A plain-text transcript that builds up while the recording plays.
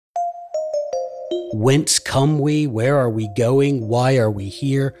Whence come we? Where are we going? Why are we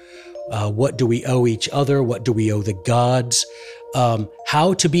here? What do we owe each other? What do we owe the gods?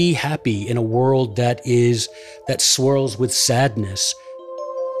 How to be happy in a world that swirls with sadness.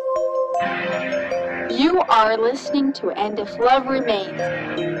 You are listening to And If Love Remains,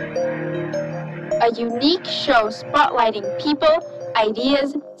 a unique show spotlighting people,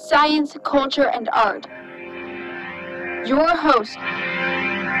 ideas, science, culture, and art. Your host,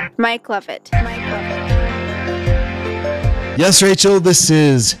 Mike Leavitt. Yes, Rachel, this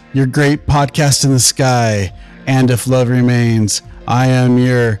is your great podcast in the sky, And If Love Remains. I am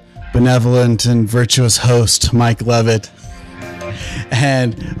your benevolent and virtuous host, Mike Leavitt.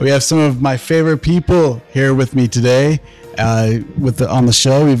 And we have some of my favorite people here with me today on the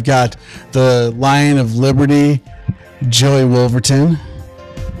show. We've got the Lion of Liberty, Joey Wolverton.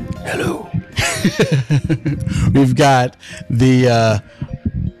 Hello. We've got the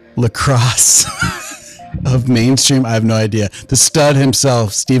lacrosse of mainstream. I have no idea. The stud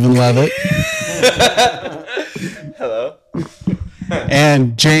himself, Stephen Leavitt. Hello.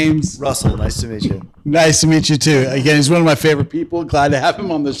 And James Russell, nice to meet you. Nice to meet you too. Again, he's one of my favorite people. Glad to have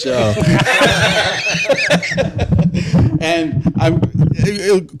him on the show. And I'm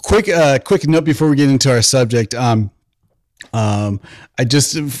quick note before we get into our subject. I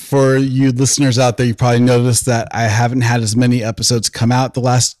just, for you listeners out there, you probably noticed that I haven't had as many episodes come out the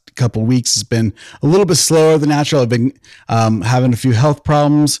last couple of weeks. It's been a little bit slower than natural. I've been having a few health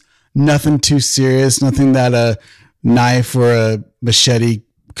problems. Nothing too serious. Nothing that a knife or a machete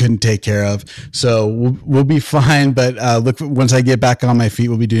couldn't take care of. So we'll be fine. But look, once I get back on my feet,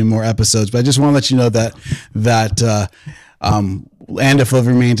 we'll be doing more episodes. But I just want to let you know that And If Love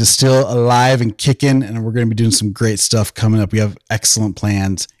Remains is still alive and kicking, and we're going to be doing some great stuff coming up. We have excellent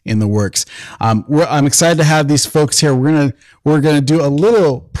plans in the works. I'm excited to have these folks here. We're gonna do a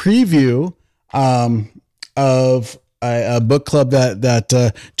little preview of a book club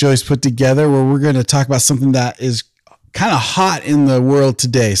that Joey's put together, where we're going to talk about something that is kind of hot in the world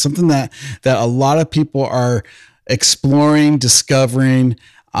today, something that a lot of people are exploring, discovering,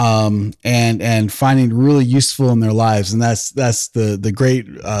 and finding really useful in their lives. And that's the great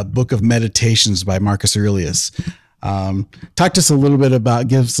book of Meditations by Marcus Aurelius. Talk to us a little bit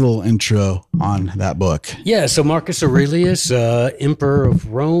give us a little intro on that book. Yeah, so Marcus Aurelius, Emperor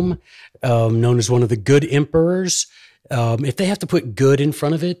of Rome, known as one of the good emperors. If they have to put good in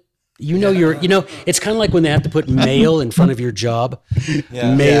front of it, it's kind of like when they have to put male in front of your job,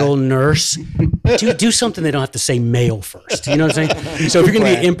 male nurse. Do something they don't have to say male first. You know what I'm saying? So if you're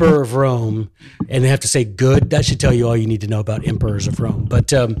going to be Emperor of Rome and they have to say good, that should tell you all you need to know about emperors of Rome.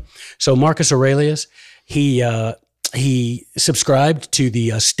 But so Marcus Aurelius, he subscribed to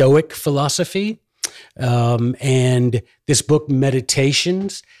the Stoic philosophy, and this book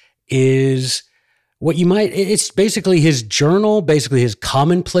Meditations is it's basically his journal, basically his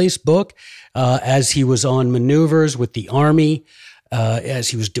commonplace book, as he was on maneuvers with the army, as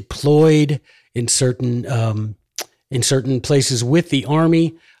he was deployed in certain places with the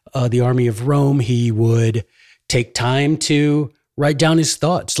army of Rome. He would take time to write down his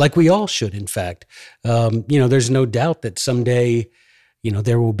thoughts, like we all should, in fact. There's no doubt that someday,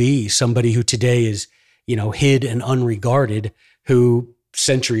 there will be somebody who today is, hid and unregarded, who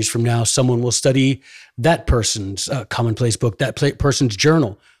centuries from now, someone will study that person's commonplace book, that person's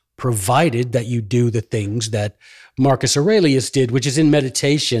journal, provided that you do the things that Marcus Aurelius did, which is in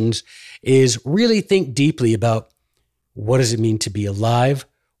Meditations, is really think deeply about what does it mean to be alive?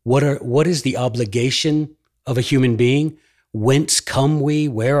 What is the obligation of a human being? Whence come we?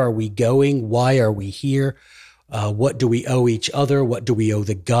 Where are we going? Why are we here? What do we owe each other? What do we owe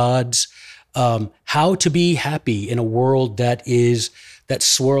the gods? How to be happy in a world that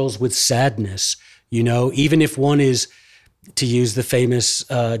swirls with sadness. Even if one is, to use the famous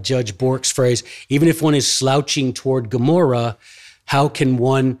Judge Bork's phrase, even if one is slouching toward Gomorrah, how can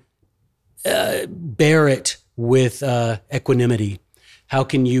one bear it with equanimity? How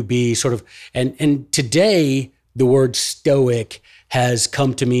can you be sort of, and today the word stoic has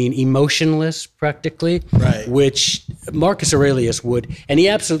come to mean emotionless, practically, right? Which Marcus Aurelius would, and he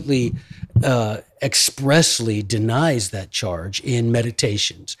absolutely expressly denies that charge in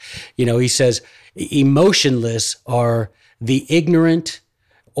Meditations. He says emotionless are the ignorant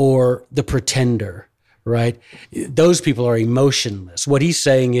or the pretender, right? Those people are emotionless. What he's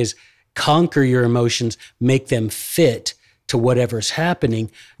saying is conquer your emotions, make them fit to whatever's happening,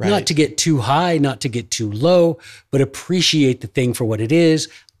 right. Not to get too high, not to get too low, but appreciate the thing for what it is.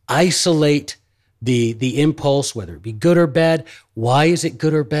 Isolate the impulse, whether it be good or bad. Why is it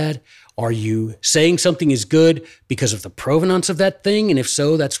good or bad? Are you saying something is good because of the provenance of that thing? And if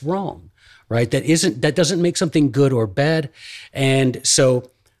so, that's wrong, right? That doesn't make something good or bad. And so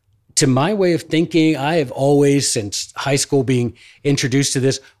to my way of thinking, I have always, since high school, being introduced to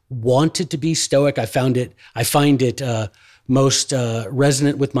this, wanted to be Stoic. I find it most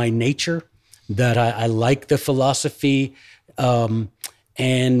resonant with my nature, that I like the philosophy.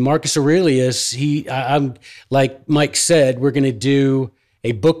 And Marcus Aurelius, I'm like Mike said, we're going to do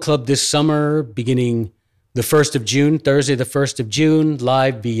a book club this summer, beginning the 1st of June, Thursday, the 1st of June,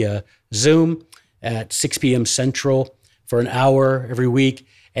 live via Zoom at 6 p.m. Central for an hour every week.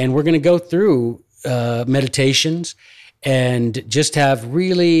 And we're going to go through meditations and just have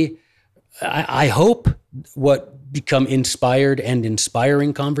really, I hope, what become inspired and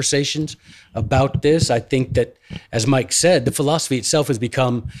inspiring conversations about this. I think that, as Mike said, the philosophy itself has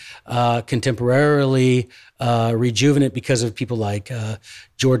become contemporarily rejuvenate because of people like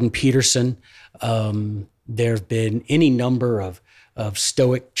Jordan Peterson. There have been any number of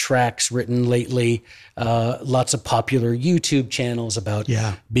Stoic tracks written lately, lots of popular YouTube channels about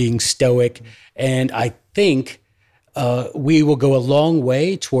being Stoic. And I think we will go a long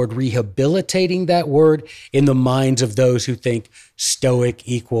way toward rehabilitating that word in the minds of those who think Stoic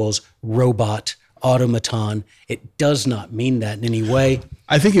equals robot, automaton. It does not mean that in any way.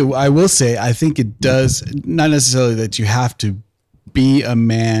 I think it does, not necessarily that you have to be a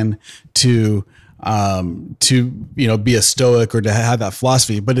man to be a Stoic or to have that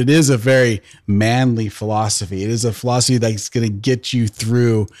philosophy, but it is a very manly philosophy. It is a philosophy that's going to get you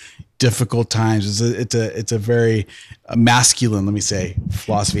through difficult times. It's a very masculine, let me say,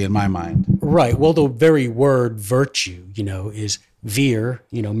 philosophy in my mind. Right. Well, the very word virtue, is vir,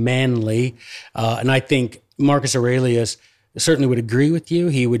 manly. And I think Marcus Aurelius certainly would agree with you.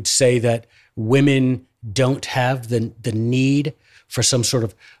 He would say that women don't have the need for some sort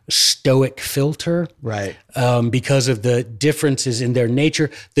of Stoic filter, right? Because of the differences in their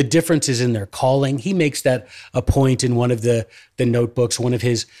nature, the differences in their calling. He makes that a point in one of the notebooks, one of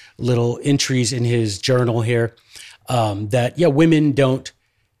his little entries in his journal here, that women don't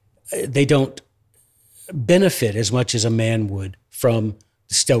benefit as much as a man would from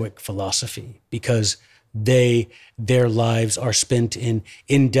the Stoic philosophy, because their lives are spent in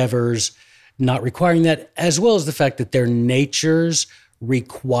endeavors not requiring that, as well as the fact that their natures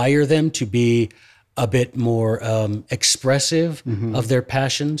require them to be a bit more expressive of their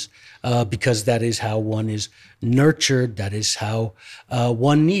passions, because that is how one is nurtured. That is how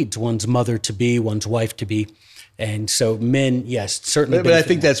one needs one's mother to be, one's wife to be. And so men, yes, certainly. But I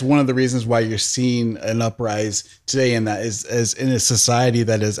think that's one of the reasons why you're seeing an uprise today in that is in a society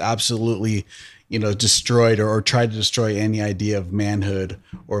that is absolutely, destroyed or tried to destroy any idea of manhood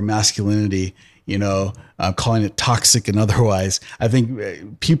or masculinity, calling it toxic and otherwise. I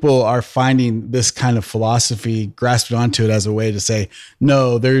think people are finding this kind of philosophy, grasping onto it as a way to say,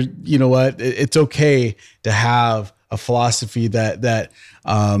 no, it's okay to have a philosophy that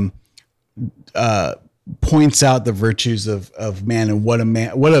points out the virtues of man and what a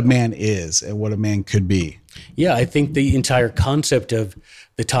man is and what a man could be. Yeah, I think the entire concept of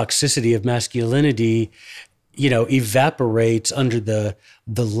the toxicity of masculinity, evaporates under the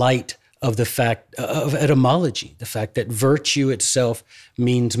light of the fact of etymology, the fact that virtue itself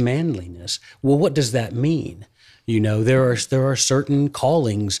means manliness. Well, what does that mean? There are certain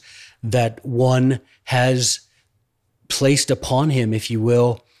callings that one has placed upon him, if you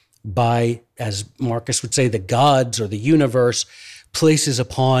will, by, as Marcus would say, the gods or the universe places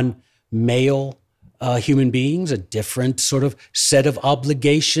upon male human beings a different sort of set of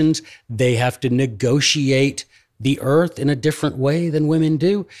obligations. They have to negotiate the earth in a different way than women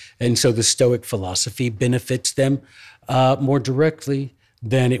do. And so the Stoic philosophy benefits them more directly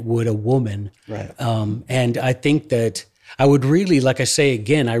than it would a woman. Right. And I think that I would really, like I say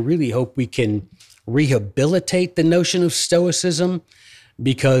again, I really hope we can rehabilitate the notion of Stoicism,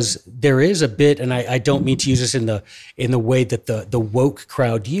 because there is a bit, and I don't mean to use this in the way that the woke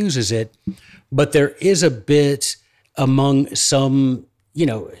crowd uses it, but there is a bit among some,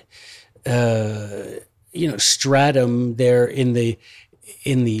 stratum there in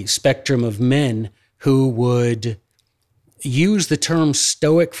the spectrum of men who would use the term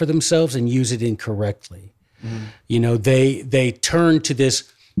Stoic for themselves and use it incorrectly. They turn to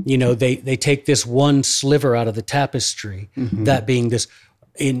this, they take this one sliver out of the tapestry, that being this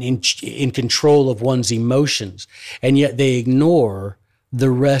in control of one's emotions, and yet they ignore the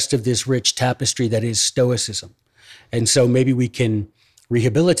rest of this rich tapestry that is Stoicism. And so maybe we can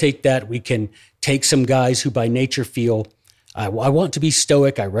rehabilitate that. We can take some guys who by nature feel, I want to be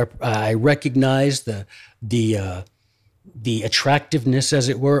Stoic. I recognize the attractiveness, as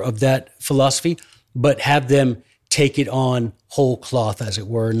it were, of that philosophy, but have them take it on whole cloth, as it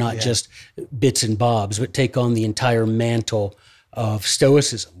were, not just bits and bobs, but take on the entire mantle of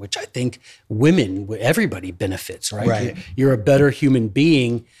Stoicism, which I think everybody benefits, right? Right. You're a better human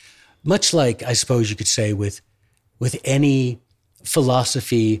being, much like, I suppose you could say, with any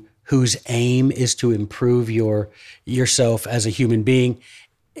philosophy whose aim is to improve yourself as a human being.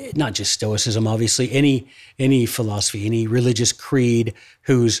 Not just Stoicism, obviously, any philosophy, any religious creed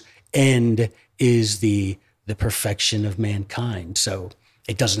whose end is the perfection of mankind. So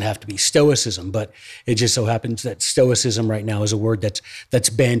it doesn't have to be Stoicism, but it just so happens that Stoicism right now is a word that's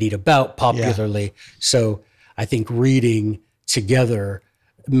bandied about popularly. Yeah. So I think reading together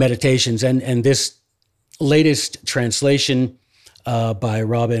Meditations and this latest translation by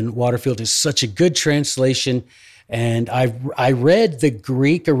Robin Waterfield is such a good translation. And I read the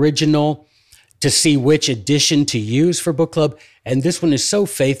Greek original to see which edition to use for book club, and this one is so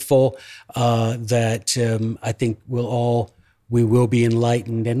faithful that I think we will be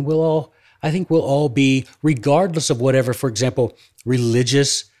enlightened, and I think we'll all be, regardless of whatever, for example,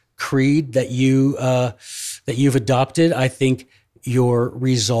 religious creed that you've adopted. I think your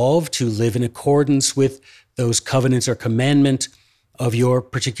resolve to live in accordance with those covenants or commandment of your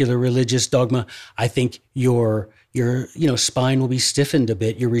particular religious dogma, I think your spine will be stiffened a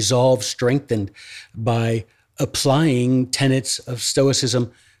bit, your resolve strengthened by applying tenets of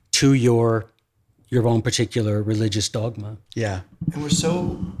Stoicism to your own particular religious dogma. Yeah. And we're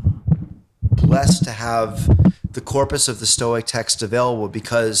so blessed to have the corpus of the Stoic text available,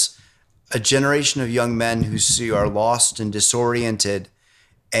 because a generation of young men who are lost and disoriented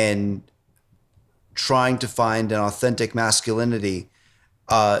and trying to find an authentic masculinity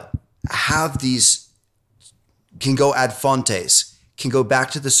can go ad fontes, can go back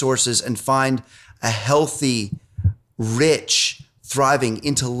to the sources and find a healthy, rich, thriving,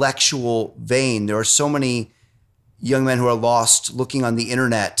 intellectual vein. There are so many young men who are lost looking on the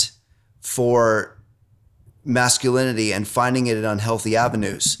internet for masculinity and finding it in unhealthy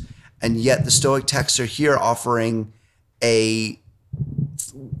avenues. And yet the Stoic texts are here offering a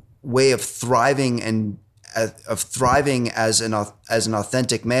way of thriving as an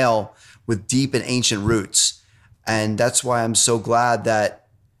authentic male with deep and ancient roots. And that's why I'm so glad that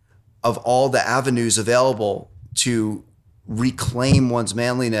of all the avenues available to reclaim one's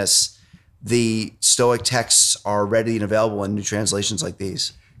manliness, the Stoic texts are ready and available in new translations like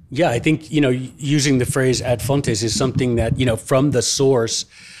these. Yeah, I think, using the phrase ad fontes is something that, from the source,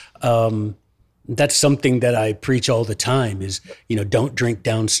 that's something that I preach all the time is, don't drink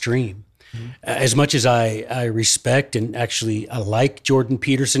downstream. Mm-hmm. As much as I respect and actually I like Jordan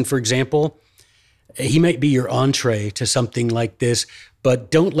Peterson, for example, he might be your entree to something like this,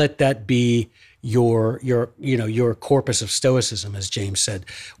 but don't let that be your corpus of Stoicism, as James said.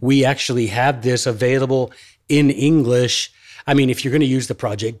 We actually have this available in English. I mean, if you're going to use the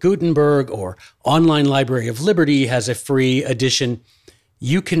Project Gutenberg or Online Library of Liberty has a free edition,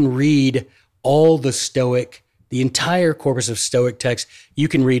 you can read all the entire corpus of Stoic text, you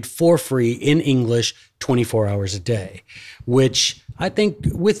can read for free in English 24 hours a day, which I think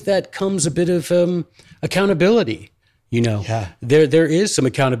with that comes a bit of accountability. There is some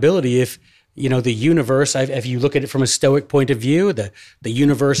accountability if, the universe, if you look at it from a Stoic point of view, the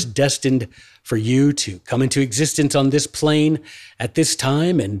universe destined for you to come into existence on this plane at this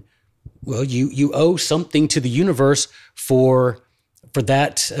time. And well, you owe something to the universe for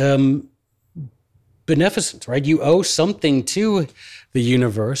that beneficence, right? You owe something to the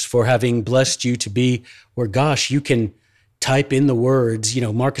universe for having blessed you to be where, gosh, you can type in the words,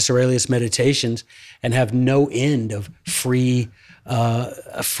 Marcus Aurelius Meditations and have no end of free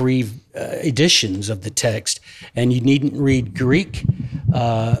editions of the text. And you needn't read Greek.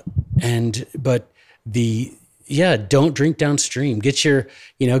 Don't drink downstream. Get your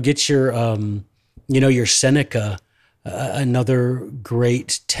Seneca, another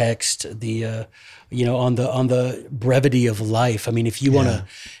great text, on the brevity of life. I mean, if you want to,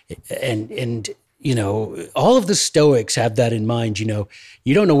 and all of the Stoics have that in mind. You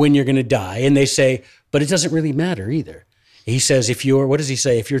don't know when you're going to die, and they say, but it doesn't really matter either. He says, what does he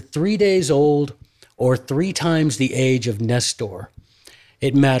say? If you're 3 days old or 3 times the age of Nestor,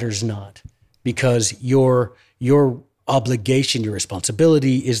 it matters not, because your obligation, your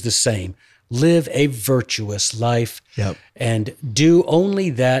responsibility is the same. Live a virtuous life and do only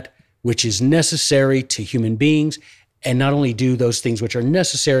that which is necessary to human beings, and not only do those things which are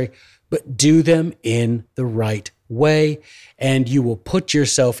necessary, but do them in the right way, and you will put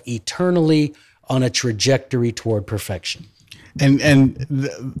yourself eternally on a trajectory toward perfection. Again,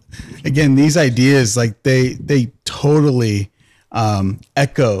 these ideas, like they totally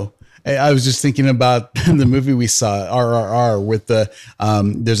echo I was just thinking about the movie we saw, RRR, with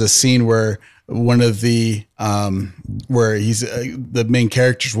there's a scene where one of the where he's the main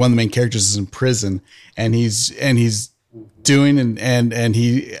characters, one of the main characters is in prison, and he's doing and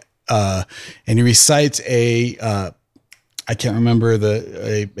he recites a I can't remember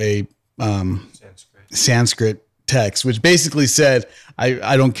a Sanskrit text, which basically said,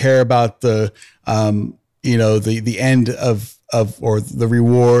 I don't care about the the end of or the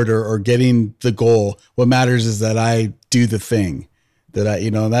reward or getting the goal. What matters is that I do the thing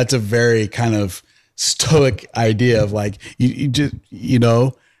that that's a very kind of stoic idea of like, you just,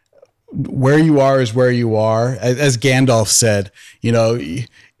 where you are is where you are. As Gandalf said, you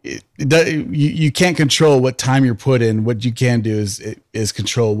can't control what time you're put in. What you can do is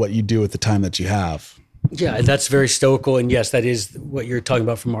control what you do with the time that you have. Yeah, that's very stoical. And yes, that is what you're talking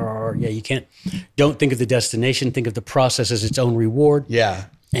about from RRR. Yeah, you don't think of the destination, think of the process as its own reward. Yeah.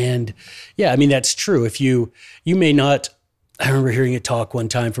 And yeah, I mean, that's true. If you may not, I remember hearing a talk one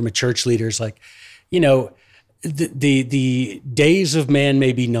time from a church leader. It's like, the days of man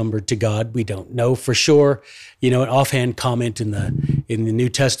may be numbered to God. We don't know for sure. An offhand comment in the New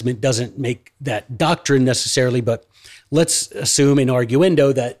Testament doesn't make that doctrine necessarily, but let's assume in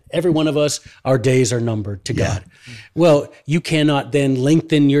arguendo that every one of us, our days are numbered to God. Well, you cannot then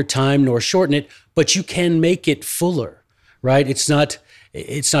lengthen your time nor shorten it, but you can make it fuller, right? It's not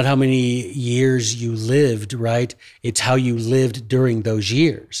how many years you lived, right? It's how you lived during those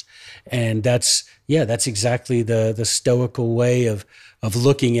years. And that's exactly the stoical way of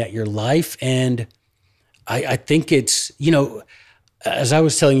looking at your life. And I think it's, as I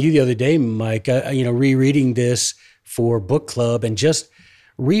was telling you the other day, Mike, rereading this for book club and just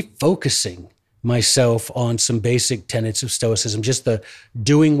refocusing myself on some basic tenets of Stoicism, just the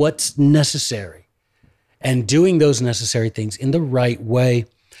doing what's necessary and doing those necessary things in the right way.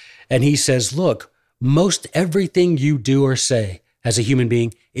 And he says, look, most everything you do or say as a human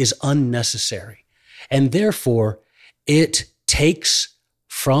being is unnecessary. And therefore, it takes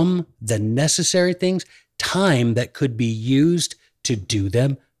from the necessary things time that could be used to do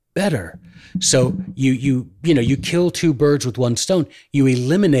them better. So you kill two birds with one stone. You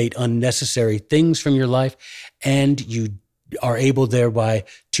eliminate unnecessary things from your life, and you are able thereby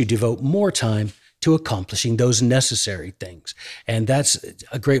to devote more time to accomplishing those necessary things. And that's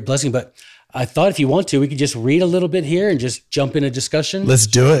a great blessing. But I thought if you want to, we could just read a little bit here and just jump in a discussion. Let's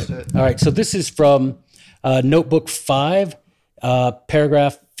do it. All right. So this is from Notebook 5,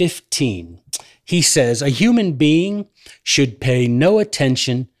 paragraph 15. He says, a human being should pay no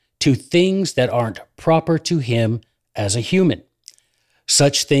attention to things that aren't proper to him as a human.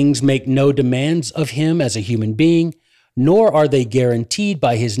 Such things make no demands of him as a human being, nor are they guaranteed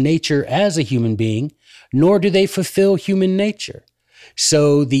by his nature as a human being, nor do they fulfill human nature.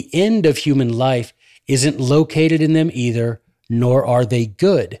 So the end of human life isn't located in them either, nor are they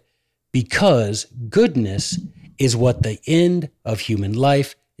good, because goodness is what the end of human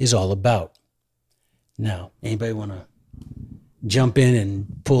life is all about. Now, anybody want to jump in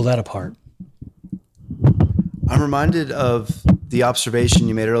and pull that apart? I'm reminded of the observation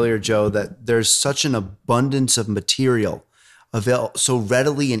you made earlier, Joe, that there's such an abundance of material so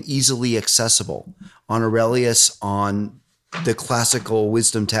readily and easily accessible on Aurelius, on the classical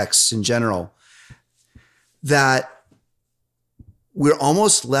wisdom texts in general, that we're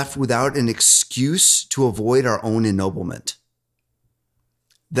almost left without an excuse to avoid our own ennoblement.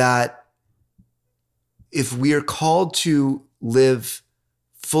 That if we are called to live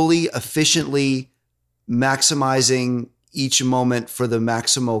fully, efficiently, maximizing each moment for the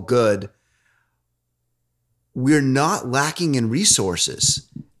maximal good, we're not lacking in resources.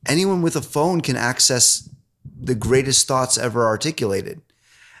 Anyone with a phone can access the greatest thoughts ever articulated.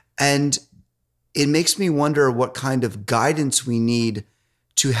 And it makes me wonder what kind of guidance we need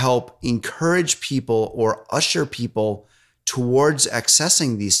to help encourage people or usher people towards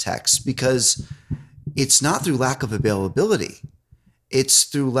accessing these texts, because it's not through lack of availability. It's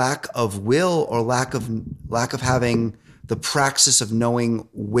through lack of will or lack of having the praxis of knowing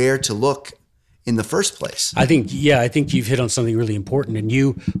where to look in the first place. I think you've hit on something really important. And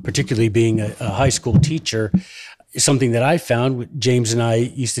you, particularly being a high school teacher, something that I found, James and I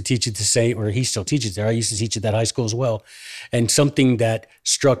used to teach at the same, or he still teaches there. I used to teach at that high school as well. And something that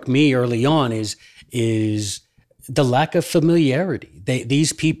struck me early on is the lack of familiarity.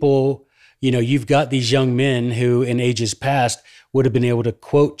 These people, you've got these young men who in ages past would have been able to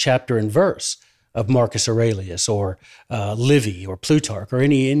quote chapter and verse of Marcus Aurelius or Livy or Plutarch or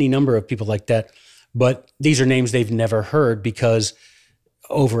any number of people like that. But these are names they've never heard because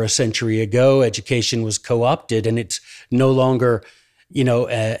over a century ago, education was co-opted, and it's no longer,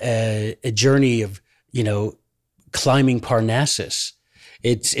 a journey of, climbing Parnassus.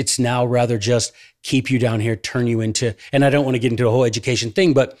 It's now rather just keep you down here, turn you into, and I don't want to get into the whole education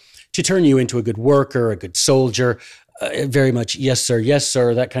thing, but to turn you into a good worker, a good soldier, very much yes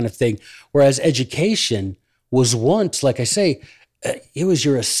sir, that kind of thing. Whereas education was once, like I say, it was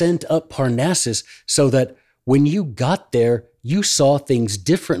your ascent up Parnassus, so that when you got there, you saw things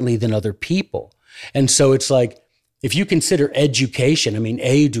differently than other people. And so it's like, if you consider education,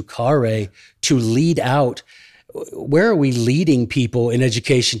 educare, to lead out, where are we leading people in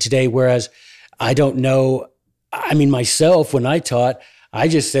education today? Whereas I don't know, myself, when I taught, I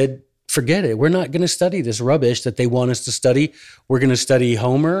just said, forget it. We're not going to study this rubbish that they want us to study. We're going to study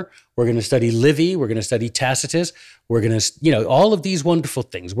Homer. We're going to study Livy. We're going to study Tacitus. We're going to, all of these wonderful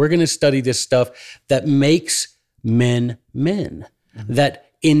things. We're going to study this stuff that makes men men, that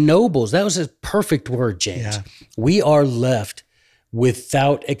ennobles. That was a perfect word, James. Yeah. We are left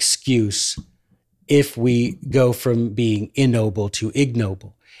without excuse if we go from being ignoble to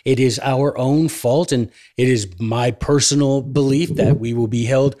ignoble. It is our own fault, and it is my personal belief that we will be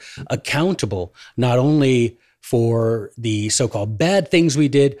held accountable, not only for the so-called bad things we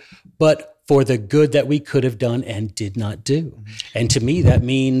did, but for the good that we could have done and did not do. And to me, that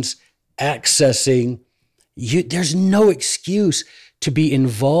means accessing, there's no excuse to be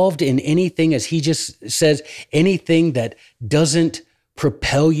involved in anything, as he just says, anything that doesn't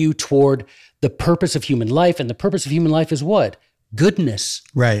propel you toward the purpose of human life. And the purpose of human life is what? Goodness.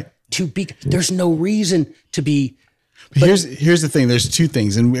 Right. There's no reason to be. But here's the thing. There's two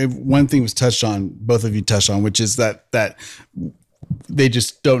things. And one thing was touched on, both of you touched on, which is that they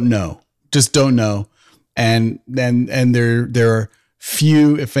just don't know. And there are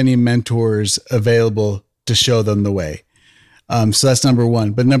few, if any, mentors available to show them the way. So that's number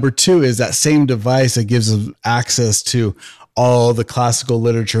one. But number two is that same device that gives them access to all the classical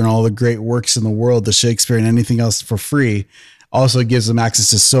literature and all the great works in the world, the Shakespeare and anything else for free, also gives them access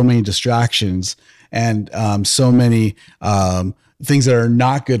to so many distractions and so many things that are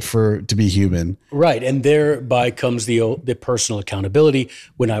not good to be human. Right. And thereby comes the personal accountability.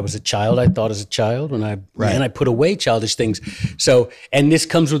 When I was a child, I thought as a child. When I put away childish things. So, and this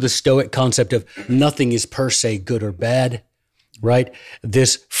comes with the Stoic concept of nothing is per se good or bad, right?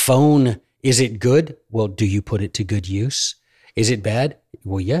 This phone, is it good? Well, do you put it to good use? Is it bad?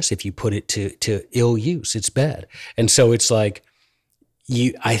 Well, yes, if you put it to ill use, it's bad. And so it's like,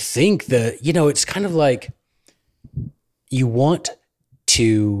 I think it's kind of like you want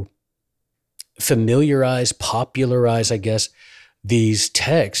to popularize, I guess, these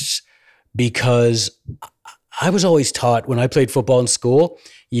texts, because I was always taught when I played football in school,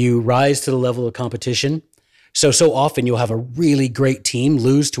 you rise to the level of competition. So often you'll have a really great team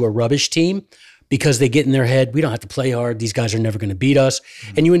lose to a rubbish team, because they get in their head, we don't have to play hard. These guys are never going to beat us.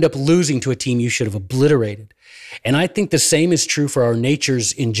 Mm-hmm. And you end up losing to a team you should have obliterated. And I think the same is true for our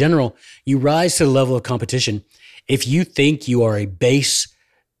natures in general. You rise to the level of competition. If you think you are a base,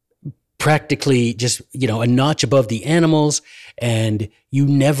 practically just, a notch above the animals, and you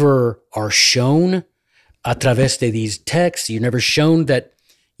never are shown a través de these texts, you're never shown that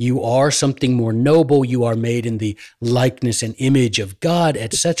you are something more noble, you are made in the likeness and image of God,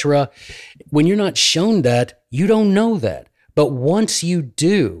 etc. When you're not shown that, you don't know that. But once you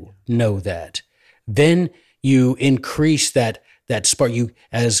do know that, then you increase that spark. You,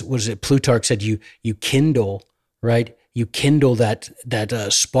 as Plutarch said, you kindle, right? You kindle that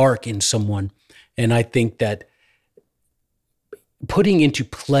spark in someone. And I think that putting into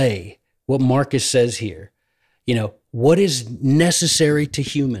play what Marcus says here, what is necessary to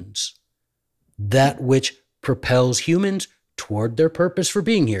humans? That which propels humans toward their purpose for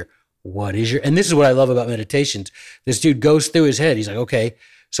being here. And this is what I love about meditations. This dude goes through his head. He's like, okay,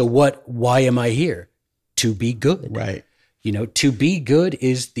 so why am I here? To be good. Right. To be good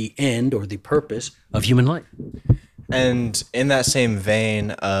is the end or the purpose of human life. And in that same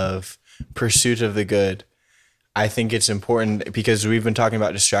vein of pursuit of the good, I think it's important, because we've been talking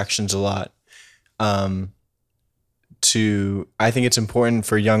about distractions a lot. I think it's important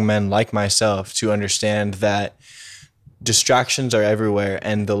for young men like myself to understand that distractions are everywhere,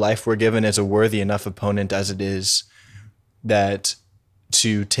 and the life we're given is a worthy enough opponent as it is, that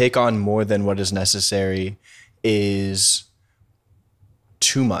to take on more than what is necessary is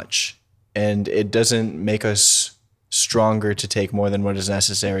too much, and it doesn't make us stronger to take more than what is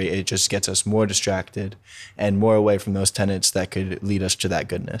necessary. It just gets us more distracted and more away from those tenets that could lead us to that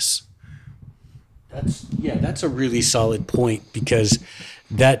goodness. That's a really solid point, because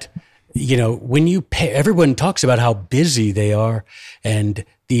that when you pay, everyone talks about how busy they are and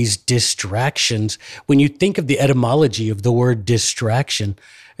these distractions. When you think of the etymology of the word distraction,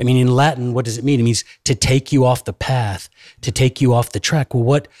 I mean, in Latin, what does it mean? It means to take you off the path, to take you off the track.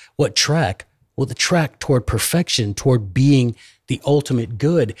 Well, what track? Well, the track toward perfection, toward being the ultimate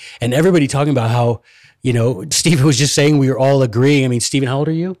good. And everybody talking about how, Stephen was just saying we were all agreeing. I mean, Stephen, how old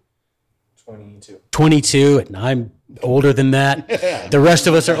are you? 22. 22, and I'm older than that. The rest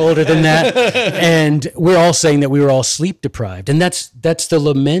of us are older than that. And we're all saying that we were all sleep deprived. And that's the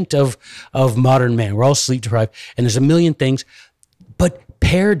lament of modern man. We're all sleep deprived. And there's a million things. But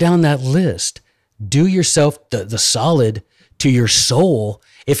pare down that list. Do yourself the solid to your soul,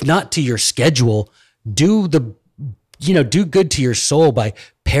 if not to your schedule. Do good to your soul by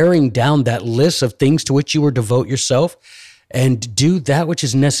paring down that list of things to which you will devote yourself, and do that which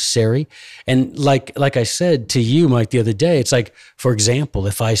is necessary. And like I said to you, Mike, the other day, it's like, for example,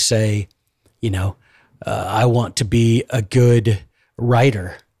 if I say, I want to be a good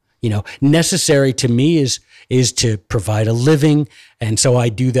writer, necessary to me is to provide a living. And so I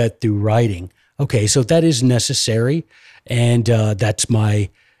do that through writing. Okay, so that is necessary. And that's my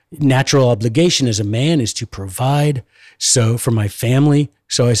natural obligation as a man, is to provide so for my family.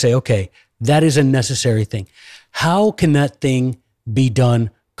 So I say, okay, that is a necessary thing. How can that thing be done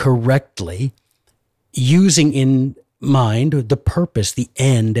correctly, using in mind the purpose, the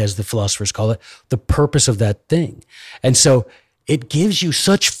end, as the philosophers call it, the purpose of that thing? And so it gives you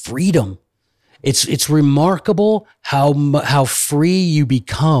such freedom. It's remarkable how free you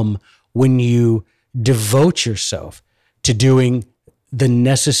become when you devote yourself to doing the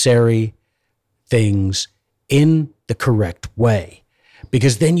necessary things in the correct way,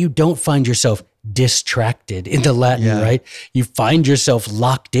 because then you don't find yourself distracted in the Latin, right? You find yourself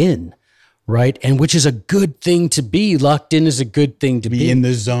locked in, right? And which is a good thing to be. Locked in is a good thing to be. In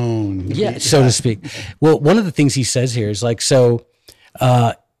the zone. Yeah, so to speak. Well, one of the things he says here is like,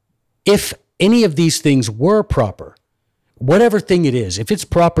 if any of these things were proper, whatever thing it is, if it's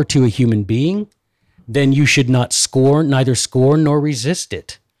proper to a human being, then you should not neither scorn nor resist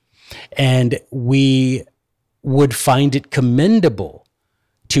it. And we would find it commendable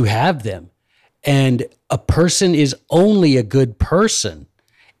to have them. And a person is only a good person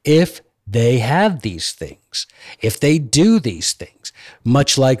if they have these things, if they do these things,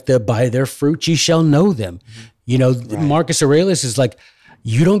 much like by their fruit ye shall know them. Right. Marcus Aurelius is like,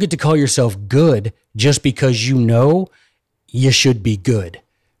 you don't get to call yourself good just because you know you should be good.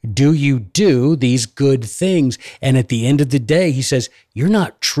 Do you do these good things? And at the end of the day, he says, you're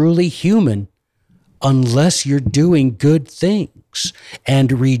not truly human unless you're doing good things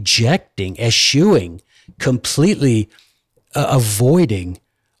and rejecting, eschewing, completely avoiding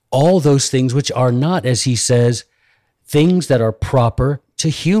all those things which are not, as he says, things that are proper to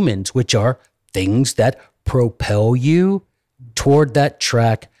humans, which are things that propel you toward that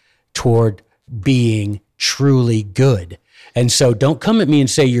track, toward being truly good. And so don't come at me and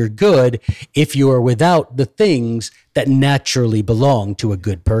say you're good if you are without the things that naturally belong to a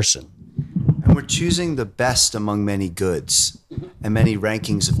good person. And we're choosing the best among many goods and many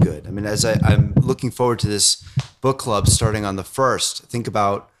rankings of good. I mean, as I'm looking forward to this book club starting on the 1st, think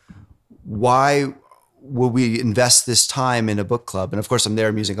about why will we invest this time in a book club? And of course, I'm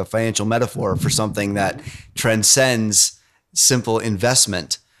using a financial metaphor for something that transcends simple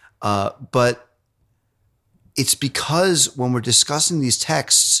investment. But it's because when we're discussing these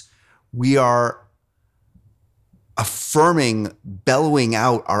texts, we are affirming, bellowing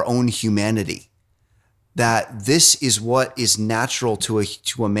out our own humanity, that this is what is natural to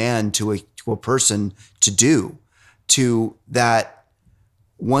a man, to a person to do, to that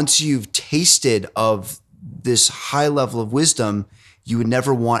once you've tasted of this high level of wisdom, you would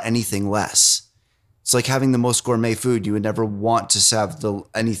never want anything less. It's like having the most gourmet food. You would never want to have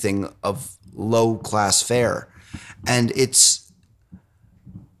anything of low class fare. And it's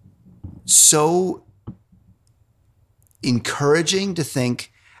so encouraging to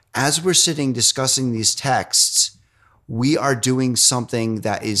think, as we're sitting discussing these texts, we are doing something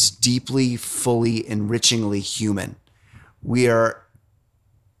that is deeply, fully, enrichingly human. We are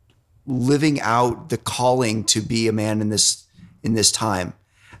living out the calling to be a man in this time.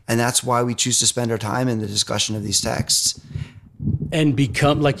 And that's why we choose to spend our time in the discussion of these texts. And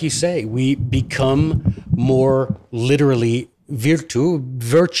become, like you say, we become more literally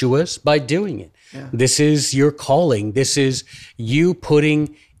virtuous by doing it. Yeah. This is your calling. This is you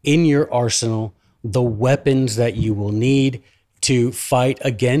putting in your arsenal the weapons that you will need to fight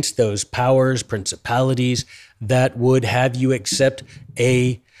against those powers, principalities that would have you accept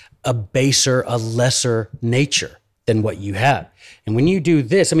a baser, a lesser nature. than what you have. And when you do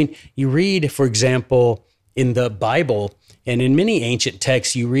this, I mean, you read, for example, in the Bible and in many ancient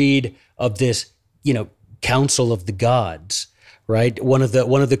texts, you read of this, council of the gods, right? One of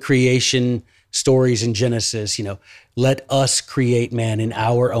the creation stories in Genesis, let us create man in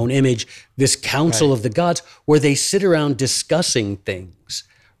our own image, this council of the gods where they sit around discussing things,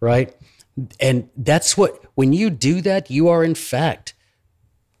 right? And that's when you do that, you are in fact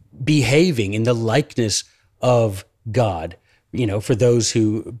behaving in the likeness of God. For those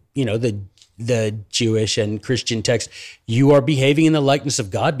who, the Jewish and Christian text, you are behaving in the likeness of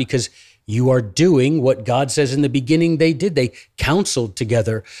God because you are doing what God says in the beginning they did. They counseled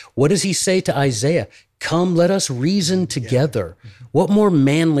together. What does he say to Isaiah? Come, let us reason together. What more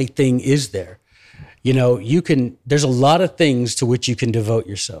manly thing is there? There's a lot of things to which you can devote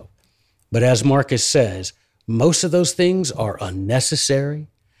yourself. But as Marcus says, most of those things are unnecessary,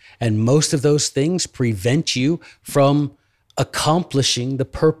 and most of those things prevent you from accomplishing the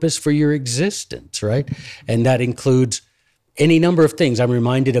purpose for your existence, right? And that includes any number of things. I'm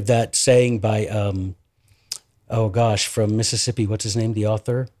reminded of that saying by, from Mississippi. What's his name? The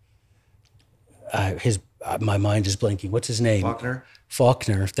author? My mind is blanking. What's his name?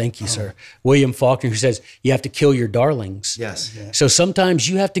 Faulkner. Thank you, sir. William Faulkner, who says you have to kill your darlings. Yes. Yeah. So sometimes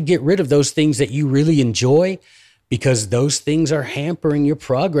you have to get rid of those things that you really enjoy because those things are hampering your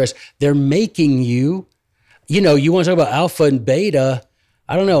progress. They're making you, you want to talk about alpha and beta.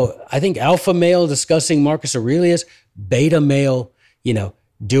 I don't know. I think alpha male discussing Marcus Aurelius, beta male,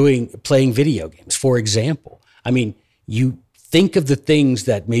 playing video games, for example. I mean, you think of the things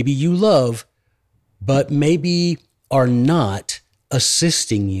that maybe you love, but maybe are not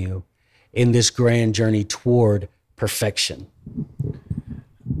assisting you in this grand journey toward perfection.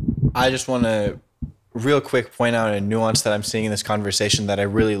 I just want to real quick point out a nuance that I'm seeing in this conversation that I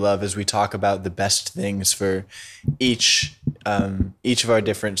really love as we talk about the best things for each of our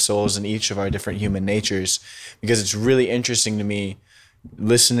different souls and each of our different human natures, because it's really interesting to me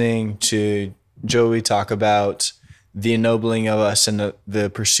listening to Joey talk about the ennobling of us and the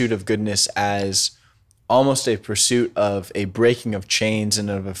pursuit of goodness as almost a pursuit of a breaking of chains and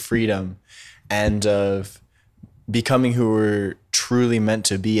of a freedom and of becoming who we're truly meant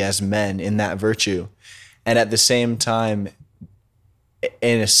to be as men in that virtue. And at the same time,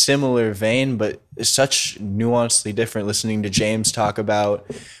 in a similar vein, but such nuancedly different, listening to James talk about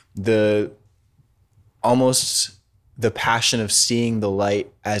the passion of seeing the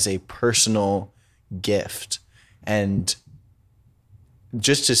light as a personal gift, and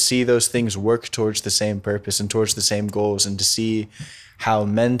just to see those things work towards the same purpose and towards the same goals, and to see how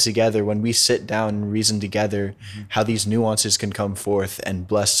men together, when we sit down and reason together, how these nuances can come forth and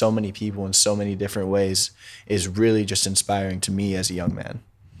bless so many people in so many different ways, is really just inspiring to me as a young man.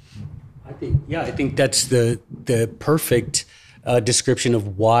 I think that's the perfect description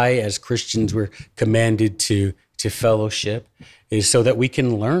of why, as Christians, we're commanded to fellowship, is so that we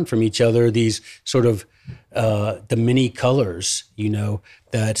can learn from each other these sort of the many colors,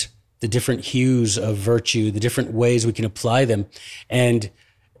 that the different hues of virtue, the different ways we can apply them. And,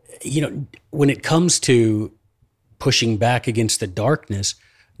 when it comes to pushing back against the darkness,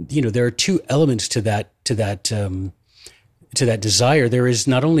 there are two elements to that desire. There is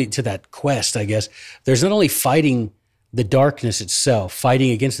not only to that quest, I guess, there's not only fighting the darkness itself, fighting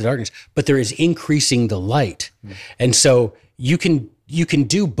against the darkness, but there is increasing the light. Mm. And so you can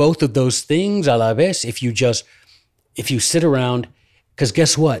do both of those things a la vez if you sit around, because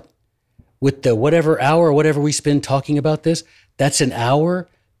guess what? With the whatever we spend talking about this, that's an hour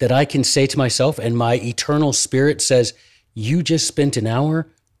that I can say to myself, and my eternal spirit says, you just spent an hour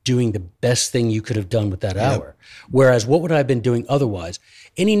doing the best thing you could have done with that hour. Whereas what would I have been doing otherwise?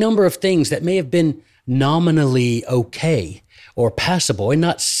 Any number of things that may have been nominally okay or passable and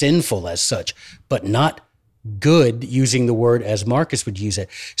not sinful as such, but not good, using the word as Marcus would use it.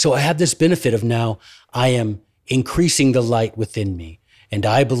 So I have this benefit of now I am increasing the light within me. And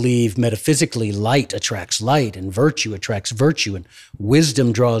I believe metaphysically light attracts light and virtue attracts virtue and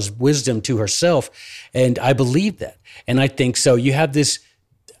wisdom draws wisdom to herself. And I believe that. And I think so. You have this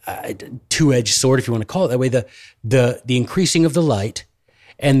two-edged sword, if you want to call it that way, the increasing of the light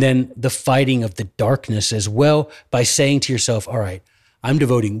and then the fighting of the darkness as well, by saying to yourself, all right, I'm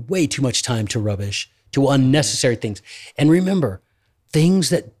devoting way too much time to rubbish, to unnecessary things. And remember, things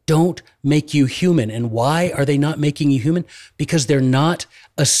that don't make you human. And why are they not making you human? Because they're not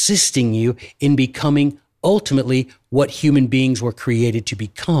assisting you in becoming ultimately what human beings were created to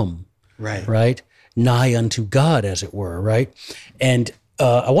become. Right? Nigh unto God, as it were, right? And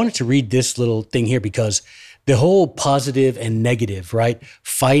I wanted to read this little thing here because the whole positive and negative, right?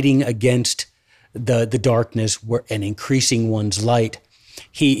 Fighting against the darkness and increasing one's light.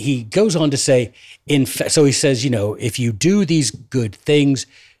 He goes on to say, so he says, if you do these good things,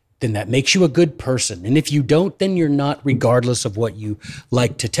 then that makes you a good person. And if you don't, then you're not, regardless of what you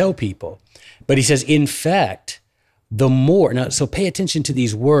like to tell people. But he says, in fact, the more, now, so pay attention to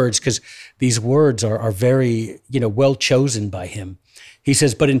these words, because these words are very, well chosen by him. He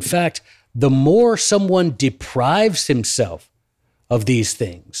says, but in fact, the more someone deprives himself of these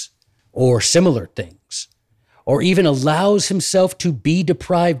things or similar things, or even allows himself to be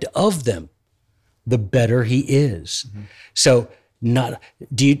deprived of them, the better he is. Mm-hmm. So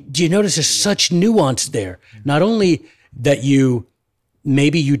do you notice there's such nuance there? Not only that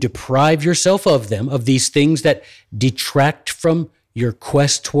maybe you deprive yourself of them, of these things that detract from your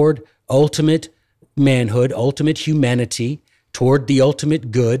quest toward ultimate manhood, ultimate humanity, toward the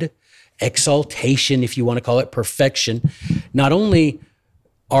ultimate good, exaltation, if you want to call it, perfection. Not only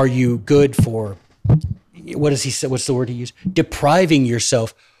are you good for, what does he say? What's the word he used? Depriving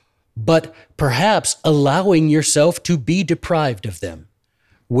yourself, but perhaps allowing yourself to be deprived of them,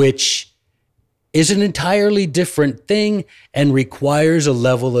 which is an entirely different thing and requires a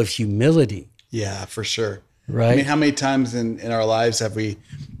level of humility. Yeah, for sure. Right. I mean, how many times in our lives have we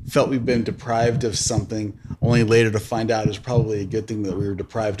felt we've been deprived of something, only later to find out it's probably a good thing that we were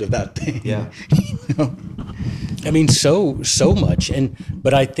deprived of that thing? Yeah. I mean, so much.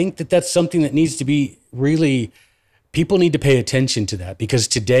 But I think that's something that needs to be really, people need to pay attention to that, because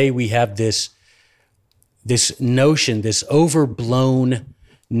today we have this notion, this overblown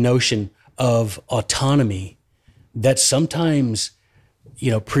notion of autonomy that sometimes,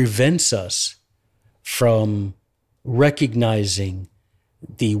 prevents us from recognizing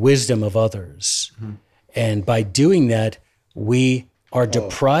the wisdom of others. Mm-hmm. And by doing that, we are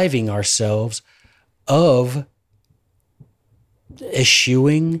depriving ourselves of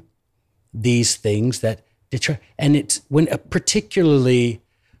eschewing these things that detract. And it's particularly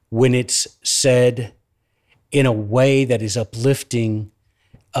when it's said in a way that is uplifting,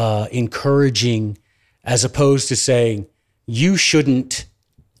 encouraging, as opposed to saying, you shouldn't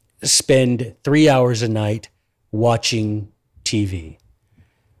spend 3 hours a night watching TV.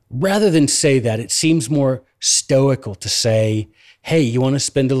 Rather than say that, it seems more stoical to say, hey, you want to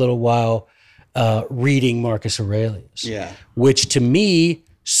spend a little while reading Marcus Aurelius. Yeah. Which to me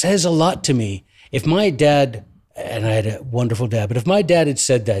says a lot to me. If my dad, and I had a wonderful dad, but if my dad had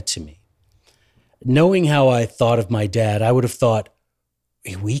said that to me, knowing how I thought of my dad, I would have thought,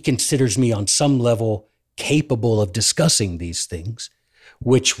 he considers me on some level capable of discussing these things,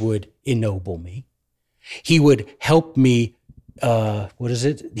 which would ennoble me. He would help me,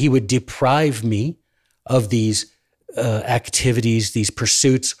 he would deprive me of these activities, these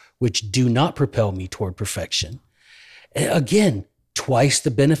pursuits, which do not propel me toward perfection. Again, twice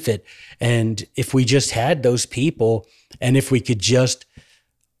the benefit. And if we just had those people, and if we could just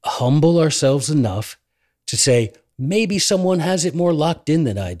humble ourselves enough to say, maybe someone has it more locked in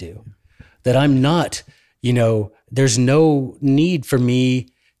than I do, that I'm not, there's no need for me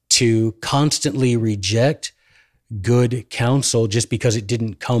to constantly reject good counsel just because it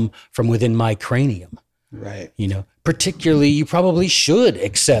didn't come from within my cranium. Right. Particularly you probably should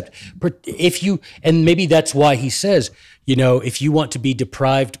accept and maybe that's why he says, if you want to be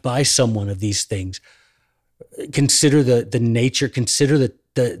deprived by someone of these things, consider the nature, consider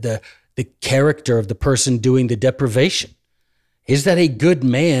the character of the person doing the deprivation. Is that a good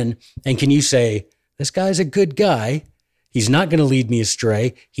man? And can you say, this guy's a good guy, he's not going to lead me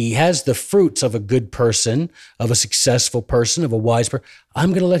astray, he has the fruits of a good person, of a successful person, of a wise person, I'm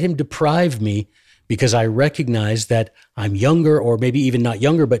going to let him deprive me because I recognize that I'm younger, or maybe even not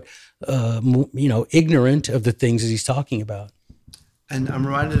younger, but ignorant of the things that he's talking about. And I'm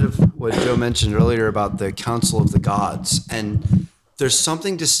reminded of what Joe mentioned earlier about the council of the gods. And there's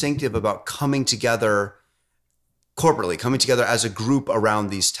something distinctive about coming together corporately, coming together as a group around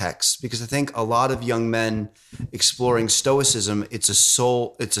these texts, because I think a lot of young men exploring Stoicism, it's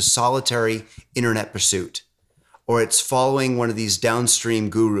a solitary internet pursuit, or it's following one of these downstream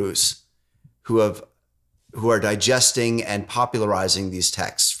gurus who are digesting and popularizing these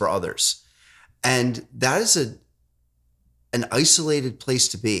texts for others. And that is an isolated place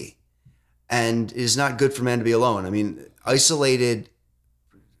to be. And it is not good for man to be alone. I mean, isolated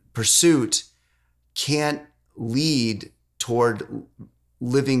pursuit can't lead toward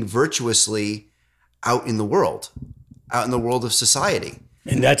living virtuously out in the world of society.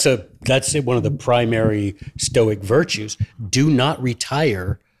 And that's one of the primary Stoic virtues. Do not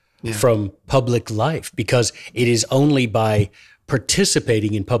retire from public life, because it is only by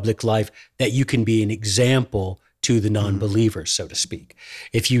participating in public life that you can be an example to the non-believers, so to speak.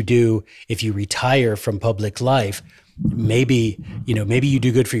 If you retire from public life, maybe you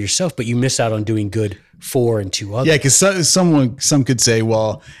do good for yourself, but you miss out on doing good for and to others. Yeah, because some could say,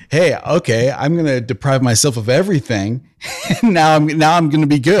 well, hey, okay, I'm going to deprive myself of everything. now I'm going to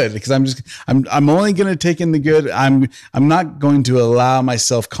be good because I'm only going to take in the good. I'm not going to allow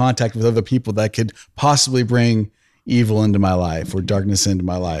myself contact with other people that could possibly bring evil into my life or darkness into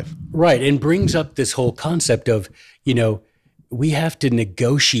my life. Right. And brings up this whole concept of, we have to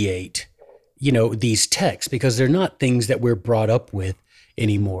negotiate, these texts because they're not things that we're brought up with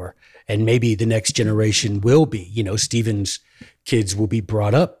anymore. And maybe the next generation will be, Stephen's kids will be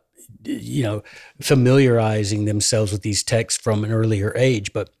brought up, familiarizing themselves with these texts from an earlier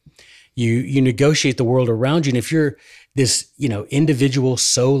age. But you negotiate the world around you. And if you're this, individual,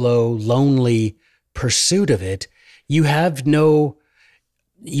 solo, lonely pursuit of it, you have nowhere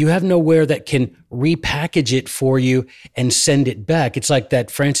that can repackage it for you and send it back. It's like that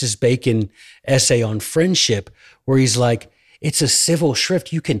Francis Bacon essay on friendship where he's like, it's a civil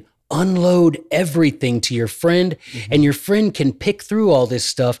shrift. You can unload everything to your friend and your friend can pick through all this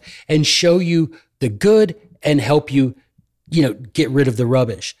stuff and show you the good and help you, get rid of the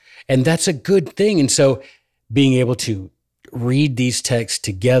rubbish. And that's a good thing. And so being able to read these texts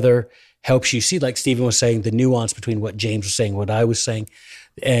together helps you see, like Stephen was saying, the nuance between what James was saying, what I was saying,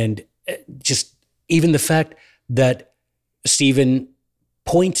 and just even the fact that Stephen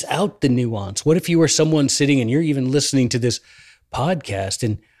points out the nuance. What if you were someone sitting and you're even listening to this podcast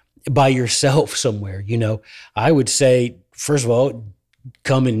and by yourself somewhere, I would say, first of all,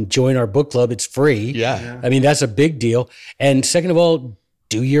 come and join our book club. It's free. Yeah. I mean, that's a big deal. And second of all,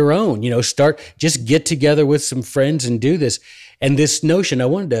 do your own, just get together with some friends and do this. And this notion, I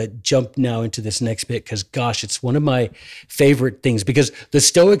wanted to jump now into this next bit because, gosh, it's one of my favorite things because the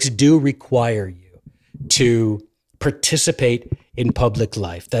Stoics do require you to participate in public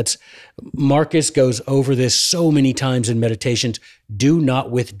life. Marcus goes over this so many times in Meditations. Do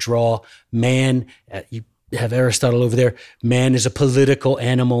not withdraw. Man, you have Aristotle over there. Man is a political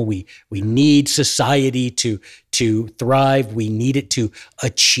animal. We need society to thrive. We need it to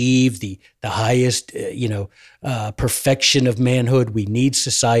achieve the highest, perfection of manhood. We need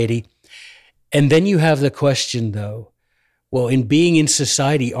society. And then you have the question, though, well, in being in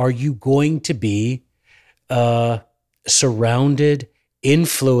society, are you going to be surrounded,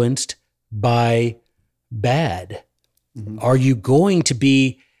 influenced by bad? Mm-hmm. Are you going to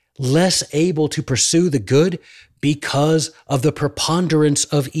be less able to pursue the good because of the preponderance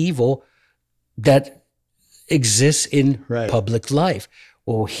of evil that exists in public life?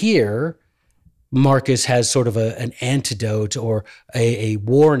 Well, here, Marcus has sort of an antidote or a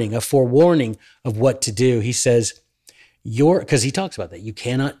warning, a forewarning of what to do. He says, because he talks about that, you